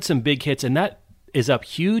they've had some big hits, and that is up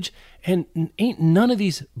huge. And ain't none of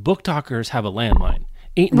these book talkers have a landline.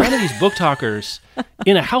 Ain't none of these book talkers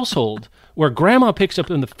in a household where grandma picks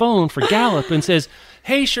up on the phone for Gallup and says,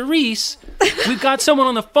 "Hey, Charisse, we've got someone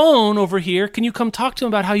on the phone over here. Can you come talk to him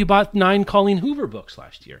about how you bought 9 Colleen Hoover books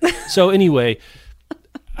last year?" So anyway,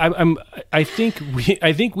 I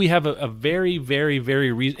think we have a very, very,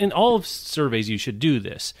 very reason. In all of surveys, you should do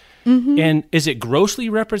this. Mm-hmm. And is it grossly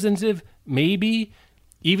representative? Maybe.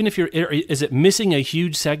 Even if is it missing a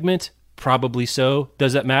huge segment? Probably so.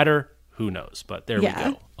 Does that matter? Who knows? But there we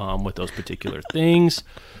go with those particular things.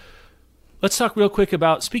 Let's talk real quick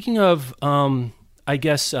about, speaking of,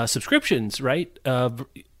 subscriptions, right?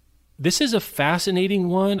 This is a fascinating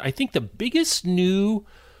one. I think the biggest new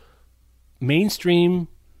mainstream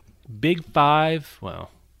Big 5,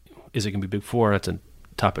 well, is it going to be Big 4? That's a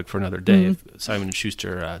topic for another day. Mm-hmm. If Simon &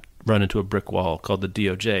 Schuster run into a brick wall called the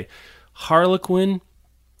DOJ. Harlequin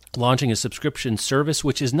launching a subscription service,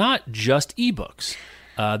 which is not just ebooks.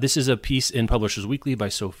 This is a piece in Publishers Weekly by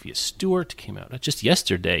Sophia Stewart. Came out just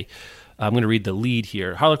yesterday. I'm going to read the lead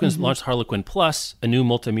here. Harlequin's launched Harlequin Plus, a new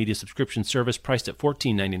multimedia subscription service priced at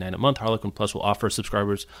 $14.99 a month. Harlequin Plus will offer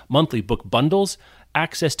subscribers monthly book bundles,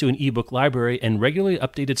 access to an ebook library, and regularly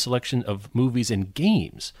updated selection of movies and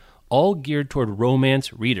games, all geared toward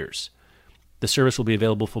romance readers. The service will be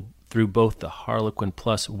available through both the Harlequin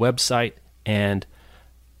Plus website and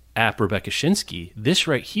app. Rebecca Shinsky, this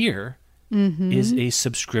right here is a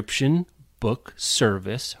subscription book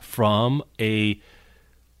service from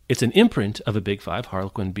it's an imprint of a Big 5,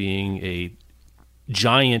 Harlequin being a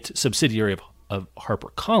giant subsidiary of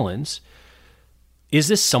HarperCollins. Is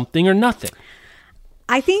this something or nothing?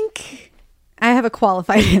 I think I have a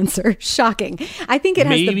qualified answer. Shocking. I think it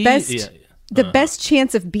has the best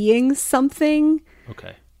chance of being something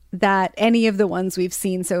that any of the ones we've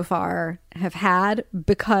seen so far have had,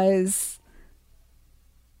 because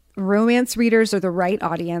romance readers are the right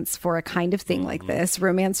audience for a kind of thing like this.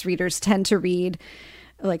 Romance readers tend to read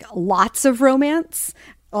like lots of romance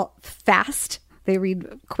fast. They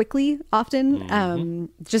read quickly often.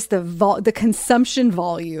 Just the consumption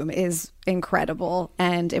volume is incredible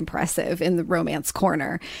and impressive in the romance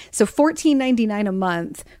corner. So $14.99 a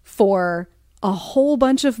month for a whole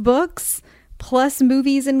bunch of books plus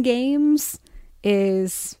movies and games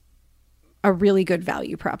is a really good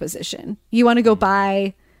value proposition. You want to go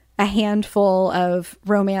buy a handful of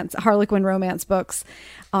Harlequin romance books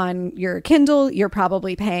on your Kindle, you're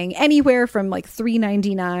probably paying anywhere from like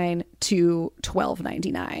 $3.99 to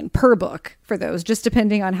 $12.99 per book for those, just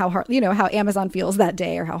depending on how Amazon feels that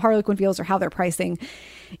day, or how Harlequin feels, or how they're pricing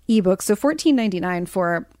ebooks. So $14.99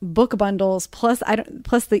 for book bundles plus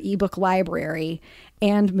the ebook library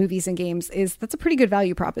and movies and games that's a pretty good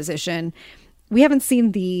value proposition. We haven't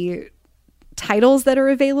seen the titles that are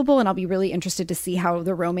available, and I'll be really interested to see how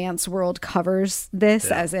the romance world covers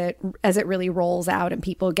this as it really rolls out and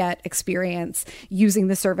people get experience using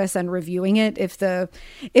the service and reviewing it. If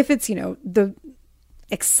it's the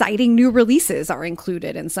exciting new releases are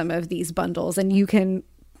included in some of these bundles, and you can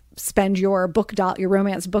spend your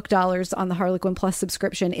romance book dollars on the Harlequin Plus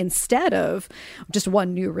subscription instead of just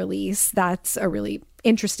one new release. That's a really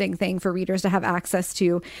interesting thing for readers to have access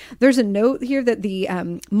to. There's a note here that the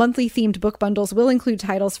monthly themed book bundles will include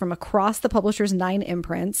titles from across the publisher's 9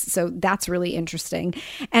 imprints. So that's really interesting.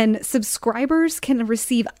 And subscribers can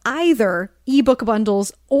receive either ebook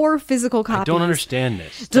bundles or physical copies. I don't understand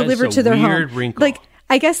this. Delivered to their home. Wrinkle. Like,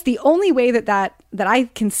 I guess the only way that I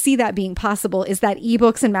can see that being possible is that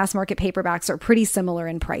ebooks and mass market paperbacks are pretty similar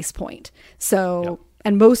in price point. So,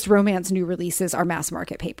 and most romance new releases are mass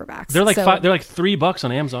market paperbacks. They're like they're like $3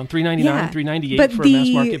 on Amazon, $3.99, $3.98 for a mass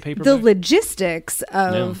market paperback. The logistics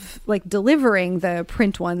of like delivering the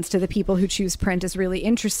print ones to the people who choose print is really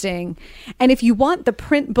interesting. And if you want the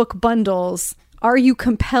print book bundles, are you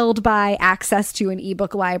compelled by access to an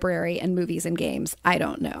ebook library and movies and games? I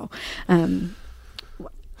don't know.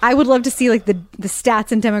 I would love to see like the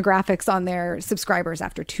stats and demographics on their subscribers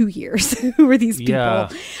after 2 years. Who are these people? Yeah.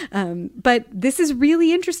 But this is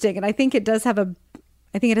really interesting, and I think it has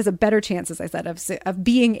a better chance, as I said, of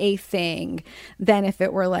being a thing than if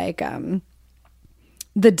it were like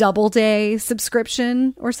the Doubleday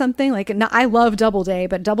subscription or something. Like, I love Doubleday,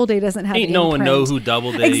 but Doubleday doesn't have no one know who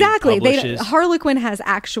Doubleday exactly publishes. Harlequin has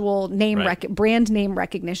actual brand name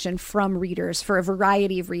recognition from readers for a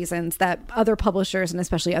variety of reasons that other publishers and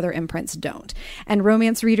especially other imprints don't. And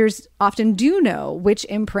romance readers often do know which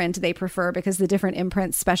imprint they prefer because the different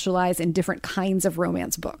imprints specialize in different kinds of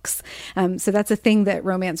romance books. So that's a thing that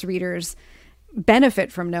romance readers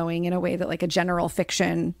benefit from knowing in a way that like a general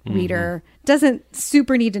fiction reader doesn't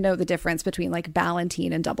super need to know the difference between like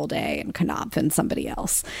Ballantine and Doubleday and Knopf and somebody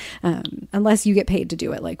else, unless you get paid to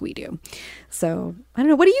do it like we do. So I don't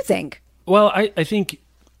know. What do you think? Well, I think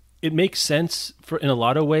it makes sense in a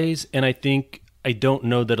lot of ways. And I don't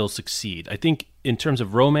know that it'll succeed. I think in terms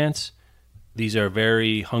of romance, these are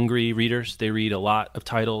very hungry readers. They read a lot of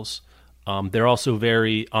titles. They're also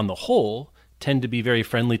on the whole, tend to be very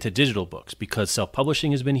friendly to digital books because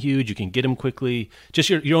self-publishing has been huge. You can get them quickly. Just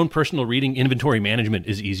your own personal reading inventory management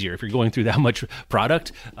is easier. If you're going through that much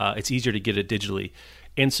product, it's easier to get it digitally.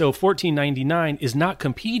 And so $14.99 is not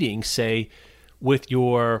competing, say, with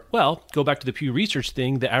go back to the Pew Research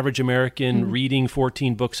thing, the average American reading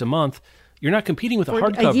 14 books a month. You're not competing with a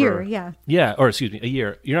hardcover. A year, yeah. Yeah, or excuse me, a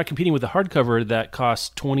year. You're not competing with a hardcover that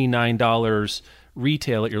costs $29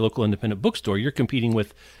 retail at your local independent bookstore. You're competing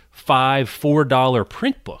with $4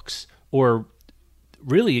 print books, or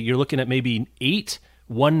really you're looking at maybe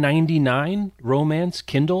 $1.99 romance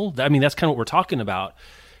Kindle. I mean, that's kind of what we're talking about.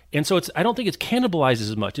 And so I don't think it's cannibalizes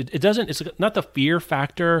as much. It's not the fear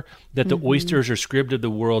factor that the Oysters or Scribd of the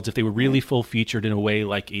world, if they were really full featured in a way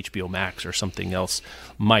like HBO Max or something else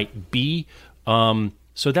might be.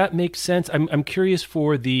 So that makes sense. I'm curious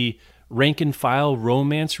for the rank and file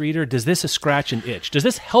romance reader. Does this scratch an itch? Does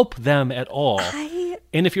this help them at all?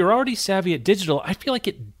 And if you're already savvy at digital, I feel like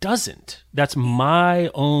it doesn't. That's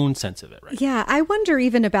my own sense of it, right? Yeah, I wonder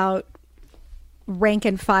even about rank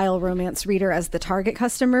and file romance reader as the target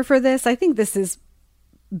customer for this. I think this is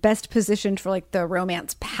best positioned for like the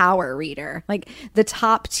romance power reader, like the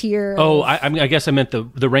top tier. Oh, I mean, I guess I meant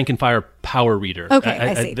the rank and file power reader. Okay,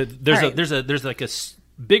 I see. There's like a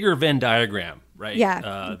bigger Venn diagram, right?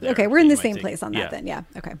 Yeah. Okay, we're in the same place on that then. Yeah.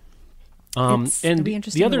 Okay. And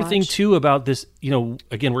the other thing too about this,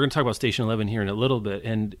 again, we're going to talk about Station 11 here in a little bit,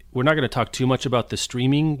 and we're not going to talk too much about the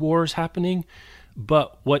streaming wars happening,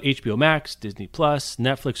 but what HBO Max, Disney Plus,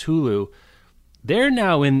 Netflix, Hulu, they're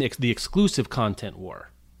now in the exclusive content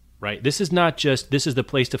war, right? This is the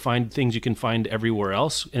place to find things you can find everywhere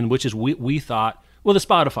else, and which is we thought, the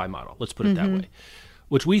Spotify model, let's put it that way,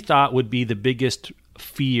 which we thought would be the biggest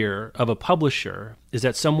fear of a publisher is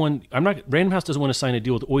that Random House doesn't want to sign a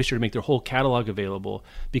deal with Oyster to make their whole catalog available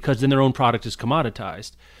because then their own product is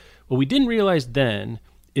commoditized. What we didn't realize then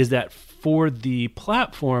is that for the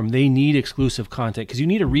platform, they need exclusive content because you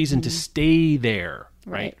need a reason to stay there,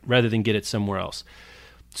 right? Rather than get it somewhere else.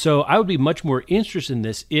 So I would be much more interested in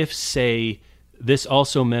this if, say, this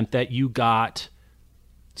also meant that you got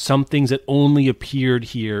some things that only appeared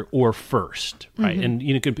here or first, right? And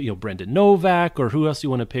you could Brendan Novak or who else you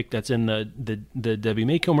want to pick that's in the Debbie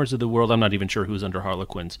Maycomers of the world. I'm not even sure who's under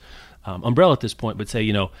Harlequin's umbrella at this point, but say,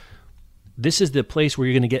 this is the place where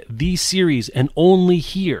you're going to get these series and only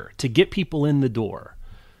here to get people in the door,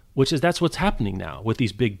 that's what's happening now with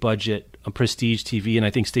these big budget prestige TV. And I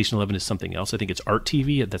think Station 11 is something else. I think it's art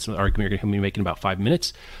TV. That's an argument you're going to be making in about 5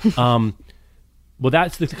 minutes. Well,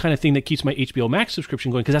 that's the kind of thing that keeps my HBO Max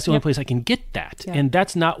subscription going because that's the only place I can get that. Yeah. And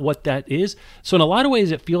that's not what that is. So in a lot of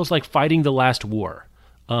ways, it feels like fighting the last war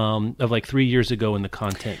of like 3 years ago in the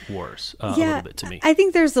content wars a little bit to me. I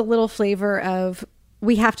think there's a little flavor of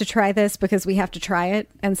we have to try this because we have to try it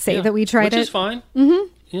and say that we tried it. Which is fine.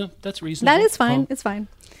 Mm-hmm. Yeah, that's reasonable. That is fine. It's fine.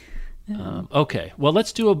 Okay. Well,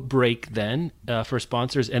 let's do a break then for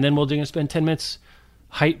sponsors. And then we're going to spend 10 minutes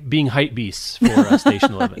being hype beasts for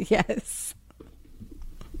Station 11. Yes.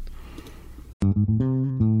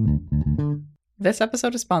 This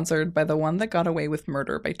episode is sponsored by The One That Got Away with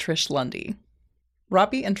Murder by Trish Lundy.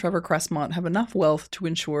 Robbie and Trevor Cressmont have enough wealth to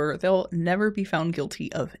ensure they'll never be found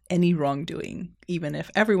guilty of any wrongdoing, even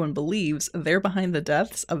if everyone believes they're behind the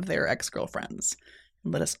deaths of their ex-girlfriends.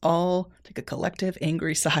 And let us all take a collective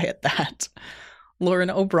angry sigh at that.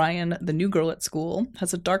 Lauren O'Brien, the new girl at school,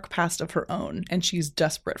 has a dark past of her own, and she's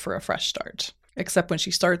desperate for a fresh start. Except when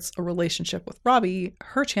she starts a relationship with Robbie,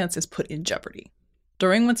 her chance is put in jeopardy.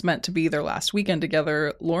 During what's meant to be their last weekend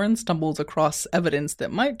together, Lauren stumbles across evidence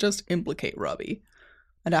that might just implicate Robbie.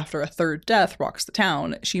 And after a third death rocks the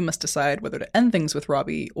town, she must decide whether to end things with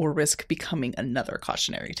Robbie or risk becoming another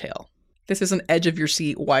cautionary tale. This is an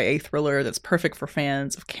edge-of-your-seat YA thriller that's perfect for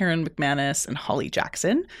fans of Karen McManus and Holly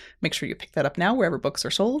Jackson. Make sure you pick that up now wherever books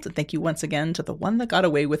are sold. And thank you once again to The One That Got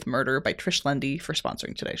Away with Murder by Trish Lundy for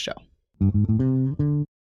sponsoring today's show.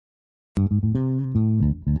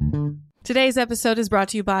 Today's episode is brought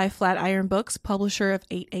to you by Flatiron Books, publisher of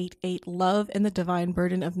 888 Love and the Divine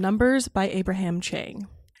Burden of Numbers by Abraham Chang.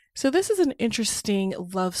 So this is an interesting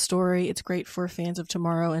love story. It's great for fans of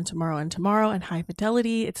Tomorrow and Tomorrow and Tomorrow and High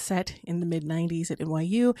Fidelity. It's set in the mid-90s at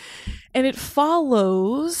NYU. And it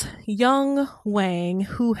follows young Wang,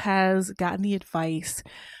 who has gotten the advice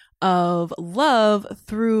of love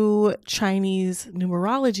through Chinese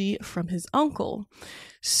numerology from his uncle.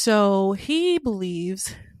 So he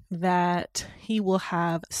believes that he will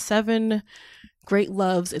have 7 great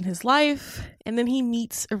loves in his life. And then he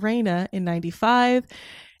meets Irena in 95.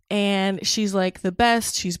 And she's like the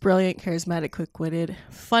best. She's brilliant, charismatic, quick-witted,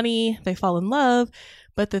 funny. They fall in love.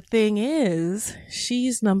 But the thing is,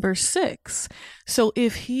 she's number 6. So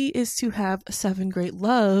if he is to have 7 great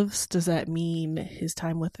loves, does that mean his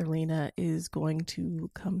time with Irena is going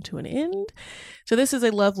to come to an end? So this is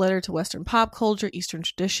a love letter to Western pop culture, Eastern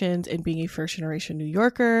traditions, and being a first-generation New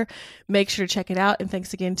Yorker. Make sure to check it out. And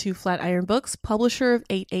thanks again to Flatiron Books, publisher of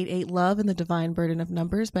 888 Love and the Divine Burden of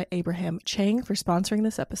Numbers by Abraham Chang, for sponsoring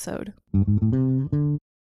this episode.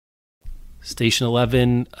 Station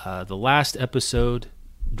 11, the last episode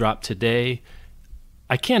dropped today.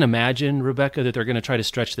 I can't imagine, Rebecca, that they're going to try to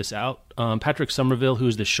stretch this out. Patrick Somerville,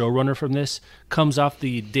 who's the showrunner from this, comes off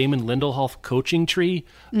the Damon Lindelof coaching tree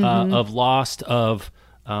of Lost, of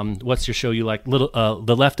what's your show you like? The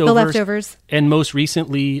Leftovers. The Leftovers. And most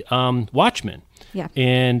recently, Watchmen. Yeah.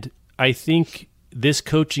 And I think this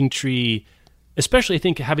coaching tree, especially I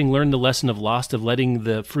think having learned the lesson of Lost of letting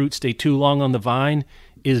the fruit stay too long on the vine,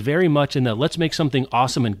 is very much in the let's make something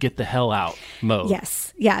awesome and get the hell out mode.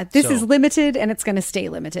 Yes. Yeah. This is limited and it's going to stay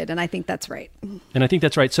limited. And I think that's right. And I think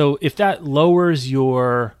that's right. So if that lowers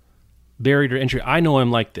your barrier to entry, I know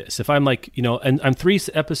I'm like this. If I'm like, and I'm 3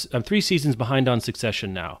 seasons behind on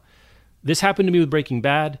Succession now. This happened to me with Breaking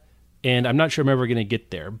Bad, and I'm not sure I'm ever going to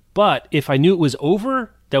get there. But if I knew it was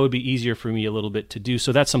over, that would be easier for me a little bit to do.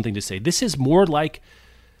 So that's something to say. This is more like,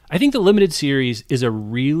 I think the limited series is a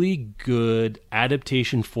really good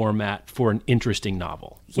adaptation format for an interesting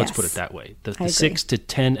novel. Yes. Let's put it that way. The 6 to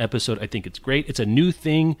 10 episode, I think it's great. It's a new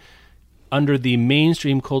thing under the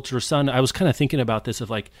mainstream culture sun. I was kind of thinking about this of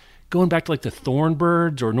like going back to like the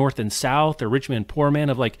Thornbirds or North and South or Rich Man, Poor Man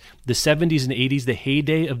of like the 70s and 80s, the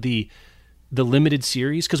heyday of the limited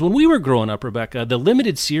series. Because when we were growing up, Rebecca, the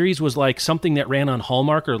limited series was like something that ran on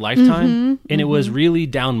Hallmark or Lifetime, and it was really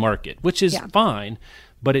down market, which is fine.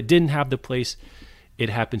 But it didn't have the place it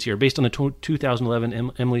happens here. Based on the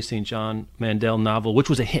 2011 Emily St. John Mandel novel,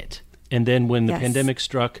 which was a hit. And then when the pandemic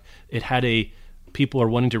struck, it had people are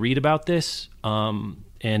wanting to read about this, and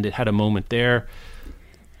it had a moment there.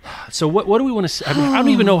 So what do we want to say? I mean, I don't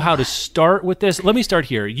even know how to start with this. Let me start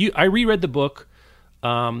here. I reread the book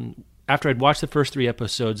after I'd watched the first 3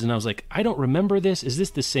 episodes, and I was like, I don't remember this. Is this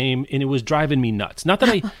the same? And it was driving me nuts. Not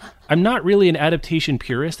that I'm not really an adaptation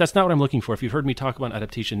purist. That's not what I'm looking for. If you've heard me talk about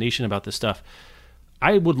Adaptation Nation about this stuff,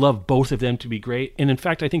 I would love both of them to be great. And in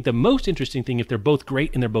fact, I think the most interesting thing, if they're both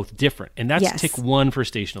great and they're both different, and that's tick 1 for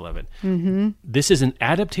Station 11. Mm-hmm. This is an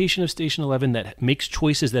adaptation of Station 11 that makes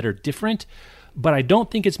choices that are different, but I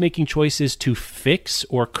don't think it's making choices to fix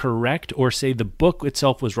or correct or say the book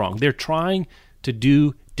itself was wrong. They're trying to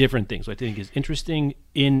do different things, which I think is interesting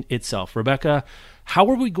in itself. Rebecca, how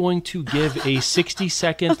are we going to give a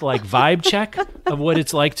 60-second like vibe check of what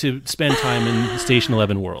it's like to spend time in Station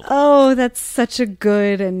 11 world? Oh, that's such a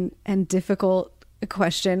good and difficult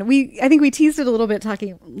question. I think we teased it a little bit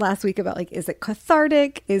talking last week about like, is it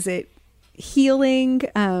cathartic? Is it healing?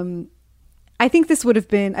 I think this would have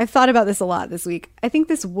been, I've thought about this a lot this week. I think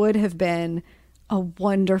this would have been a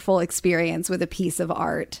wonderful experience with a piece of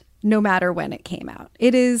art, no matter when it came out.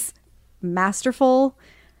 It is masterful.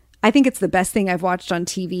 I think it's the best thing I've watched on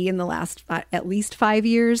TV in the last at least 5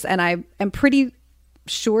 years. And I am pretty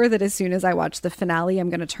sure that as soon as I watch the finale,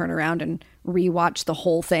 I'm going to turn around and rewatch the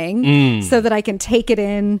whole thing so that I can take it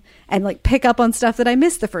in and like pick up on stuff that I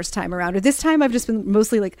missed the first time around. Or this time I've just been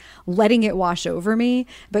mostly like letting it wash over me,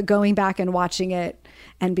 but going back and watching it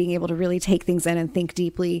and being able to really take things in and think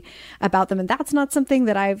deeply about them. And that's not something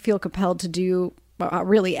that I feel compelled to do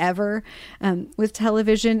really ever with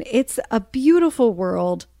television. It's a beautiful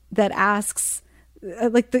world that asks,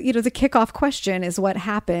 like the kickoff question is what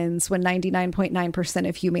happens when 99.9%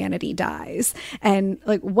 of humanity dies, and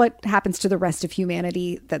like what happens to the rest of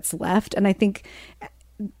humanity that's left. And I think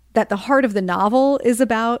that the heart of the novel is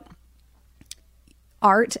about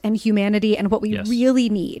art and humanity and what we really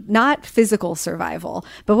need, not physical survival,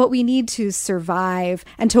 but what we need to survive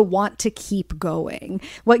and to want to keep going.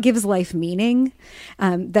 What gives life meaning,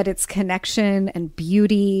 that it's connection and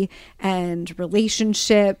beauty and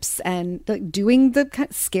relationships and like doing the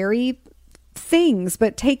scary things,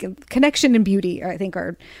 but take connection and beauty, I think,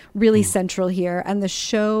 are really central here. And the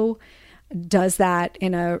show does that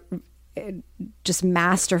in a just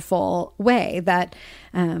masterful way. That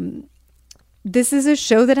this is a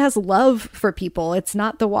show that has love for people. It's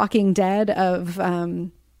not The Walking Dead of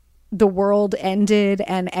the world ended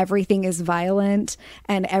and everything is violent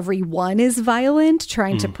and everyone is violent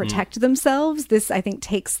trying to protect themselves. This, I think,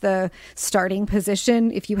 takes the starting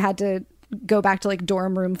position, if you had to go back to like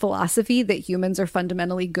dorm room philosophy, that humans are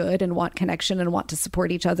fundamentally good and want connection and want to support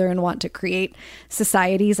each other and want to create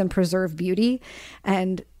societies and preserve beauty.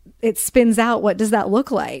 And it spins out, what does that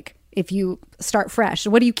look like if you start fresh?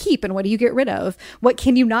 What do you keep and what do you get rid of? What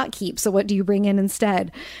can you not keep? So what do you bring in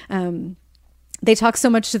instead? They talk so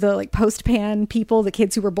much to the like post-pan people, the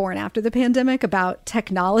kids who were born after the pandemic, about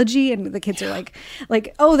technology, and the kids are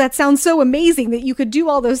like, oh, that sounds so amazing that you could do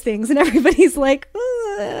all those things, and everybody's like,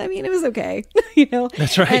 I mean, it was okay, you know.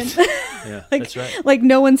 That's right. And, yeah, like, that's right. Like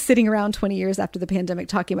no one's sitting around 20 years after the pandemic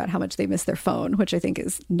talking about how much they miss their phone, which I think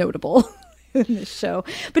is notable in this show.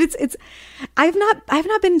 But it's I've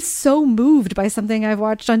not been so moved by something I've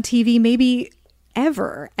watched on TV maybe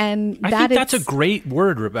ever. And I think that's a great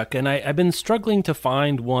word, Rebecca. And I've been struggling to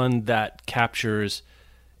find one that captures,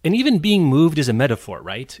 and even being moved is a metaphor,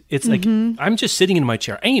 right? It's like, I'm just sitting in my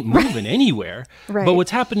chair. I ain't moving anywhere. Right. But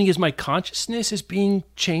what's happening is my consciousness is being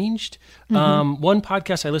changed. One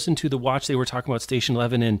podcast I listened to, The Watch, they were talking about Station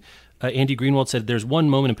 11, and Andy Greenwald said there's one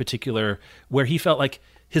moment in particular where he felt like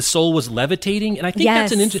his soul was levitating, and I think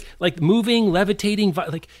that's an like moving, levitating,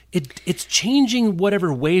 like it's changing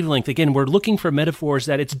whatever wavelength. Again, we're looking for metaphors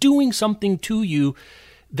that it's doing something to you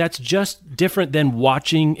that's just different than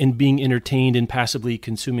watching and being entertained and passively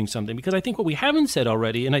consuming something. Because I think what we haven't said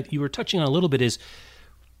already, and you were touching on a little bit, is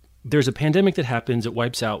there's a pandemic that happens. It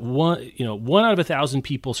wipes out one out of 1,000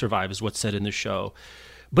 people survive, is what's said in the show.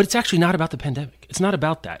 But it's actually not about the pandemic. It's not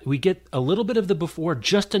about that. We get a little bit of the before,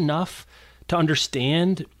 just enough to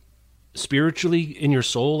understand spiritually in your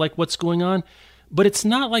soul, like what's going on. But it's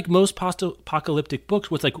not like most post-apocalyptic books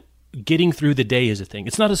with like getting through the day is a thing.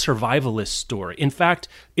 It's not a survivalist story. In fact,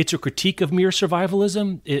 it's a critique of mere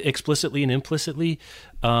survivalism, explicitly and implicitly.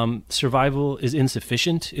 Survival is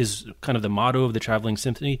insufficient is kind of the motto of the Traveling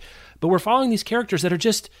Symphony. But we're following these characters that are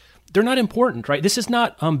just, they're not important, right? This is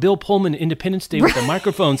not Bill Pullman Independence Day with a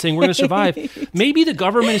microphone saying we're going to survive. Maybe the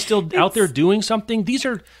government is still out there doing something. These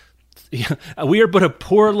are, we are but a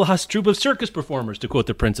poor lost troupe of circus performers, to quote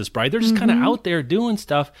The Princess Bride. They're just kind of out there doing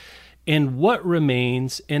stuff. And what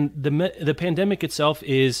remains, and the pandemic itself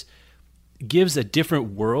gives a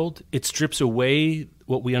different world. It strips away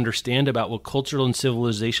what we understand about what cultural and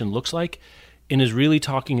civilization looks like, and is really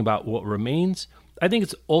talking about what remains. I think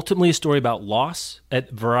it's ultimately a story about loss at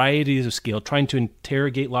varieties of scale, trying to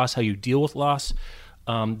interrogate loss, how you deal with loss.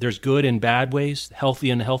 There's good and bad ways, healthy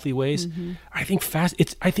and unhealthy ways. I think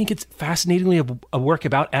it's fascinatingly a work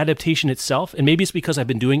about adaptation itself. And maybe it's because I've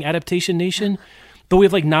been doing Adaptation Nation, but we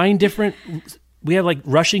have like 9 different, we have like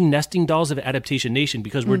rushing nesting dolls of Adaptation Nation,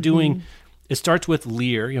 because we're doing, it starts with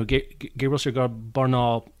Lear, Gabriel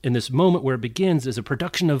Sigal-Barnal, in this moment where it begins as a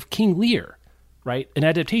production of King Lear, right? An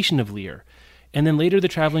adaptation of Lear. And then later the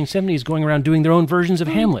Traveling Symphony is going around doing their own versions of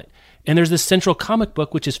Hamlet. And there's this central comic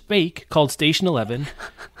book, which is fake, called Station 11,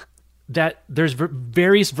 that there's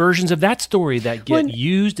various versions of that story that get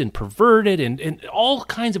used and perverted, and all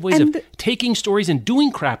kinds of ways of taking stories and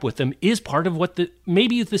doing crap with them is part of what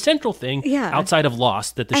maybe the central thing outside of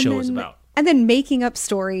Lost that the show is about. And then making up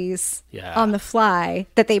stories on the fly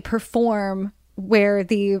that they perform, where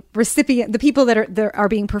the recipient, the people that are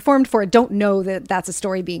being performed for, don't know that that's a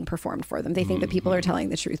story being performed for them. They think that people are telling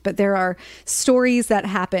the truth, but there are stories that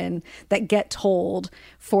happen that get told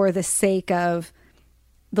for the sake of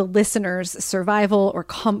the listener's survival or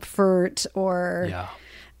comfort or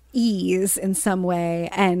ease in some way.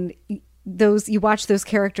 And you watch those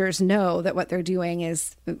characters know that what they're doing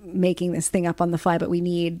is making this thing up on the fly, but we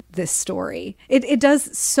need this story. It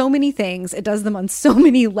does so many things. It does them on so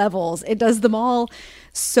many levels. It does them all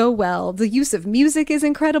so well. The use of music is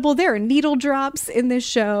incredible. There are needle drops in this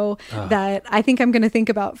show that I think I'm going to think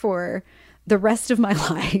about for the rest of my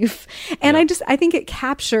life. And I think it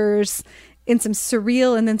captures in some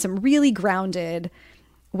surreal and then some really grounded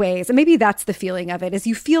ways. And maybe that's the feeling of it, is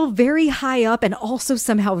you feel very high up and also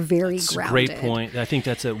somehow very grounded. Great point. I think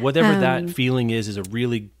that's whatever that feeling is a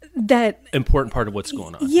really that important part of what's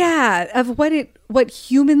going on. Yeah, of what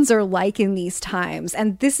humans are like in these times.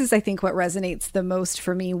 And this is, I think, what resonates the most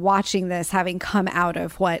for me watching this, having come out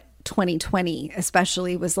of what 2020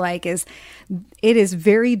 especially was like, is it is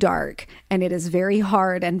very dark and it is very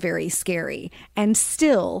hard and very scary. And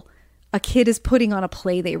still, a kid is putting on a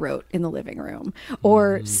play they wrote in the living room,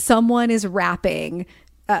 or someone is rapping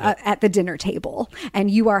at the dinner table,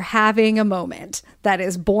 and you are having a moment that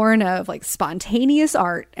is born of like spontaneous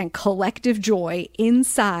art and collective joy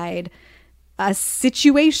inside a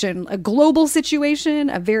situation, a global situation,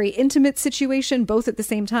 a very intimate situation, both at the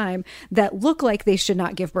same time, that look like they should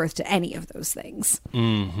not give birth to any of those things.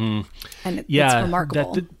 Mm-hmm. And it's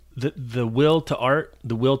remarkable. The will to art,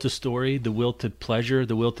 the will to story, the will to pleasure,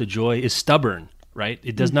 the will to joy is stubborn, right?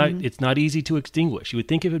 It does not, it's not easy to extinguish. You would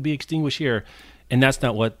think it would be extinguished here, and that's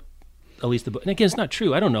not what, at least the book, and again, it's not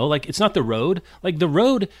true. I don't know. Like, it's not The Road. Like, The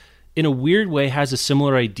Road, in a weird way, has a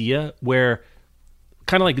similar idea where,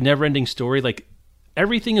 kind of like Neverending Story, like,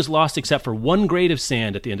 everything is lost except for one grade of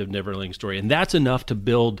sand at the end of Neverending Story, and that's enough to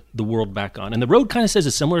build the world back on. And The Road kind of says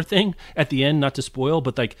a similar thing at the end, not to spoil,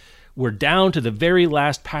 but like, we're down to the very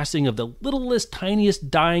last passing of the littlest, tiniest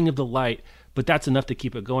dying of the light, but that's enough to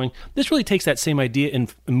keep it going. This really takes that same idea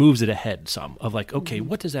and moves it ahead some, of like, okay,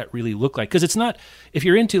 what does that really look like? Because it's not, if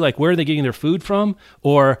you're into like, where are they getting their food from,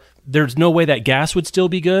 or there's no way that gas would still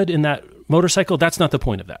be good in that motorcycle, that's not the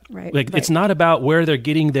point of that. Right. Like, it's not about where they're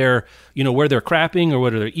getting their, where they're crapping or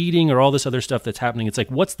what they're eating or all this other stuff that's happening. It's like,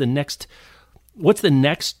 what's the next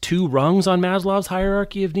two rungs on Maslow's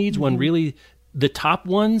hierarchy of needs, when really the top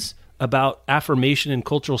ones about affirmation and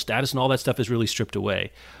cultural status and all that stuff is really stripped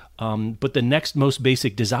away. But the next most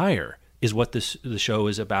basic desire is what the show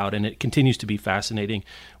is about, and it continues to be fascinating.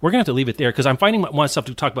 We're going to have to leave it there, because I'm finding myself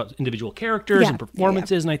to talk about individual characters and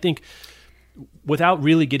performances, and I think without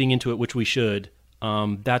really getting into it, which we should,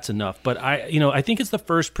 that's enough. But I think it's the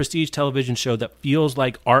first prestige television show that feels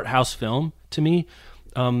like art house film to me.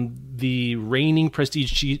 The reigning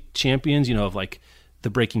prestige champions, of like the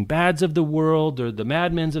Breaking Bads of the world, or the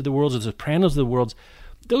Mad Men's of the world, or the Sopranos of the world,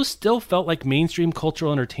 those still felt like mainstream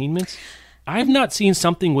cultural entertainments. I've not seen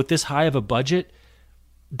something with this high of a budget.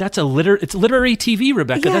 It's literary TV,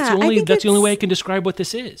 Rebecca. Yeah, that's the only way I can describe what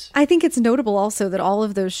this is. I think it's notable also that all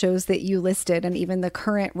of those shows that you listed, and even the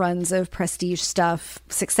current runs of prestige stuff,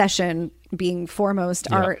 Succession being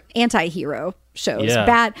foremost, are anti-hero shows.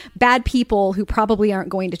 Yeah. Bad people who probably aren't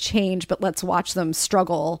going to change, but let's watch them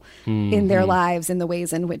struggle in their lives in the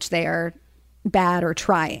ways in which they are bad or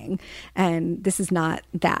trying. And this is not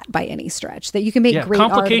that by any stretch. That you can make great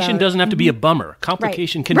complication art about. Doesn't have to be a bummer.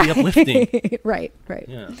 Complication can be uplifting. Right.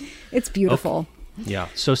 Yeah. It's beautiful. Okay. Yeah.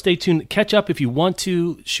 So stay tuned. Catch up if you want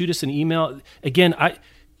to. Shoot us an email. Again,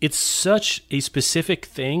 it's such a specific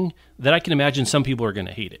thing that I can imagine some people are going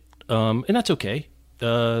to hate it. And that's okay.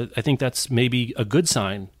 I think that's maybe a good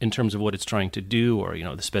sign in terms of what it's trying to do, or the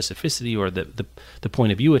specificity, or the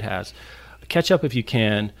point of view it has. Catch up if you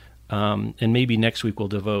can. And maybe next week we'll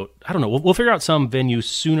devote, I don't know, we'll figure out some venue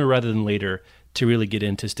sooner rather than later to really get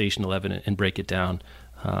into Station 11 and break it down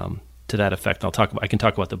to that effect. I can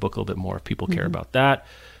talk about the book a little bit more if people care about that.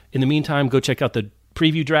 In the meantime, go check out the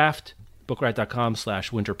preview draft,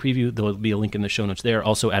 bookriot.com/winter preview. There'll be a link in the show notes there.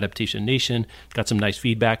 Also, Adaptation Nation got some nice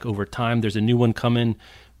feedback over time. There's a new one coming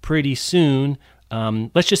pretty soon.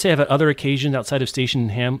 Let's just say I've had other occasions outside of Station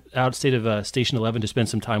 11 to spend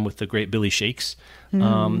some time with the great Billy Shakes,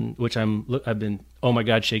 which I've been, oh my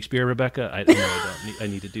God, Shakespeare, Rebecca. I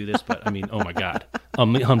need to do this, but I mean, oh my God,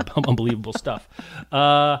 unbelievable stuff.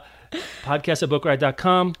 Podcast at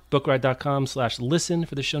bookriot.com, bookriot.com/listen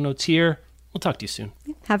for the show notes here. We'll talk to you soon.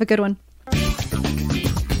 Have a good one.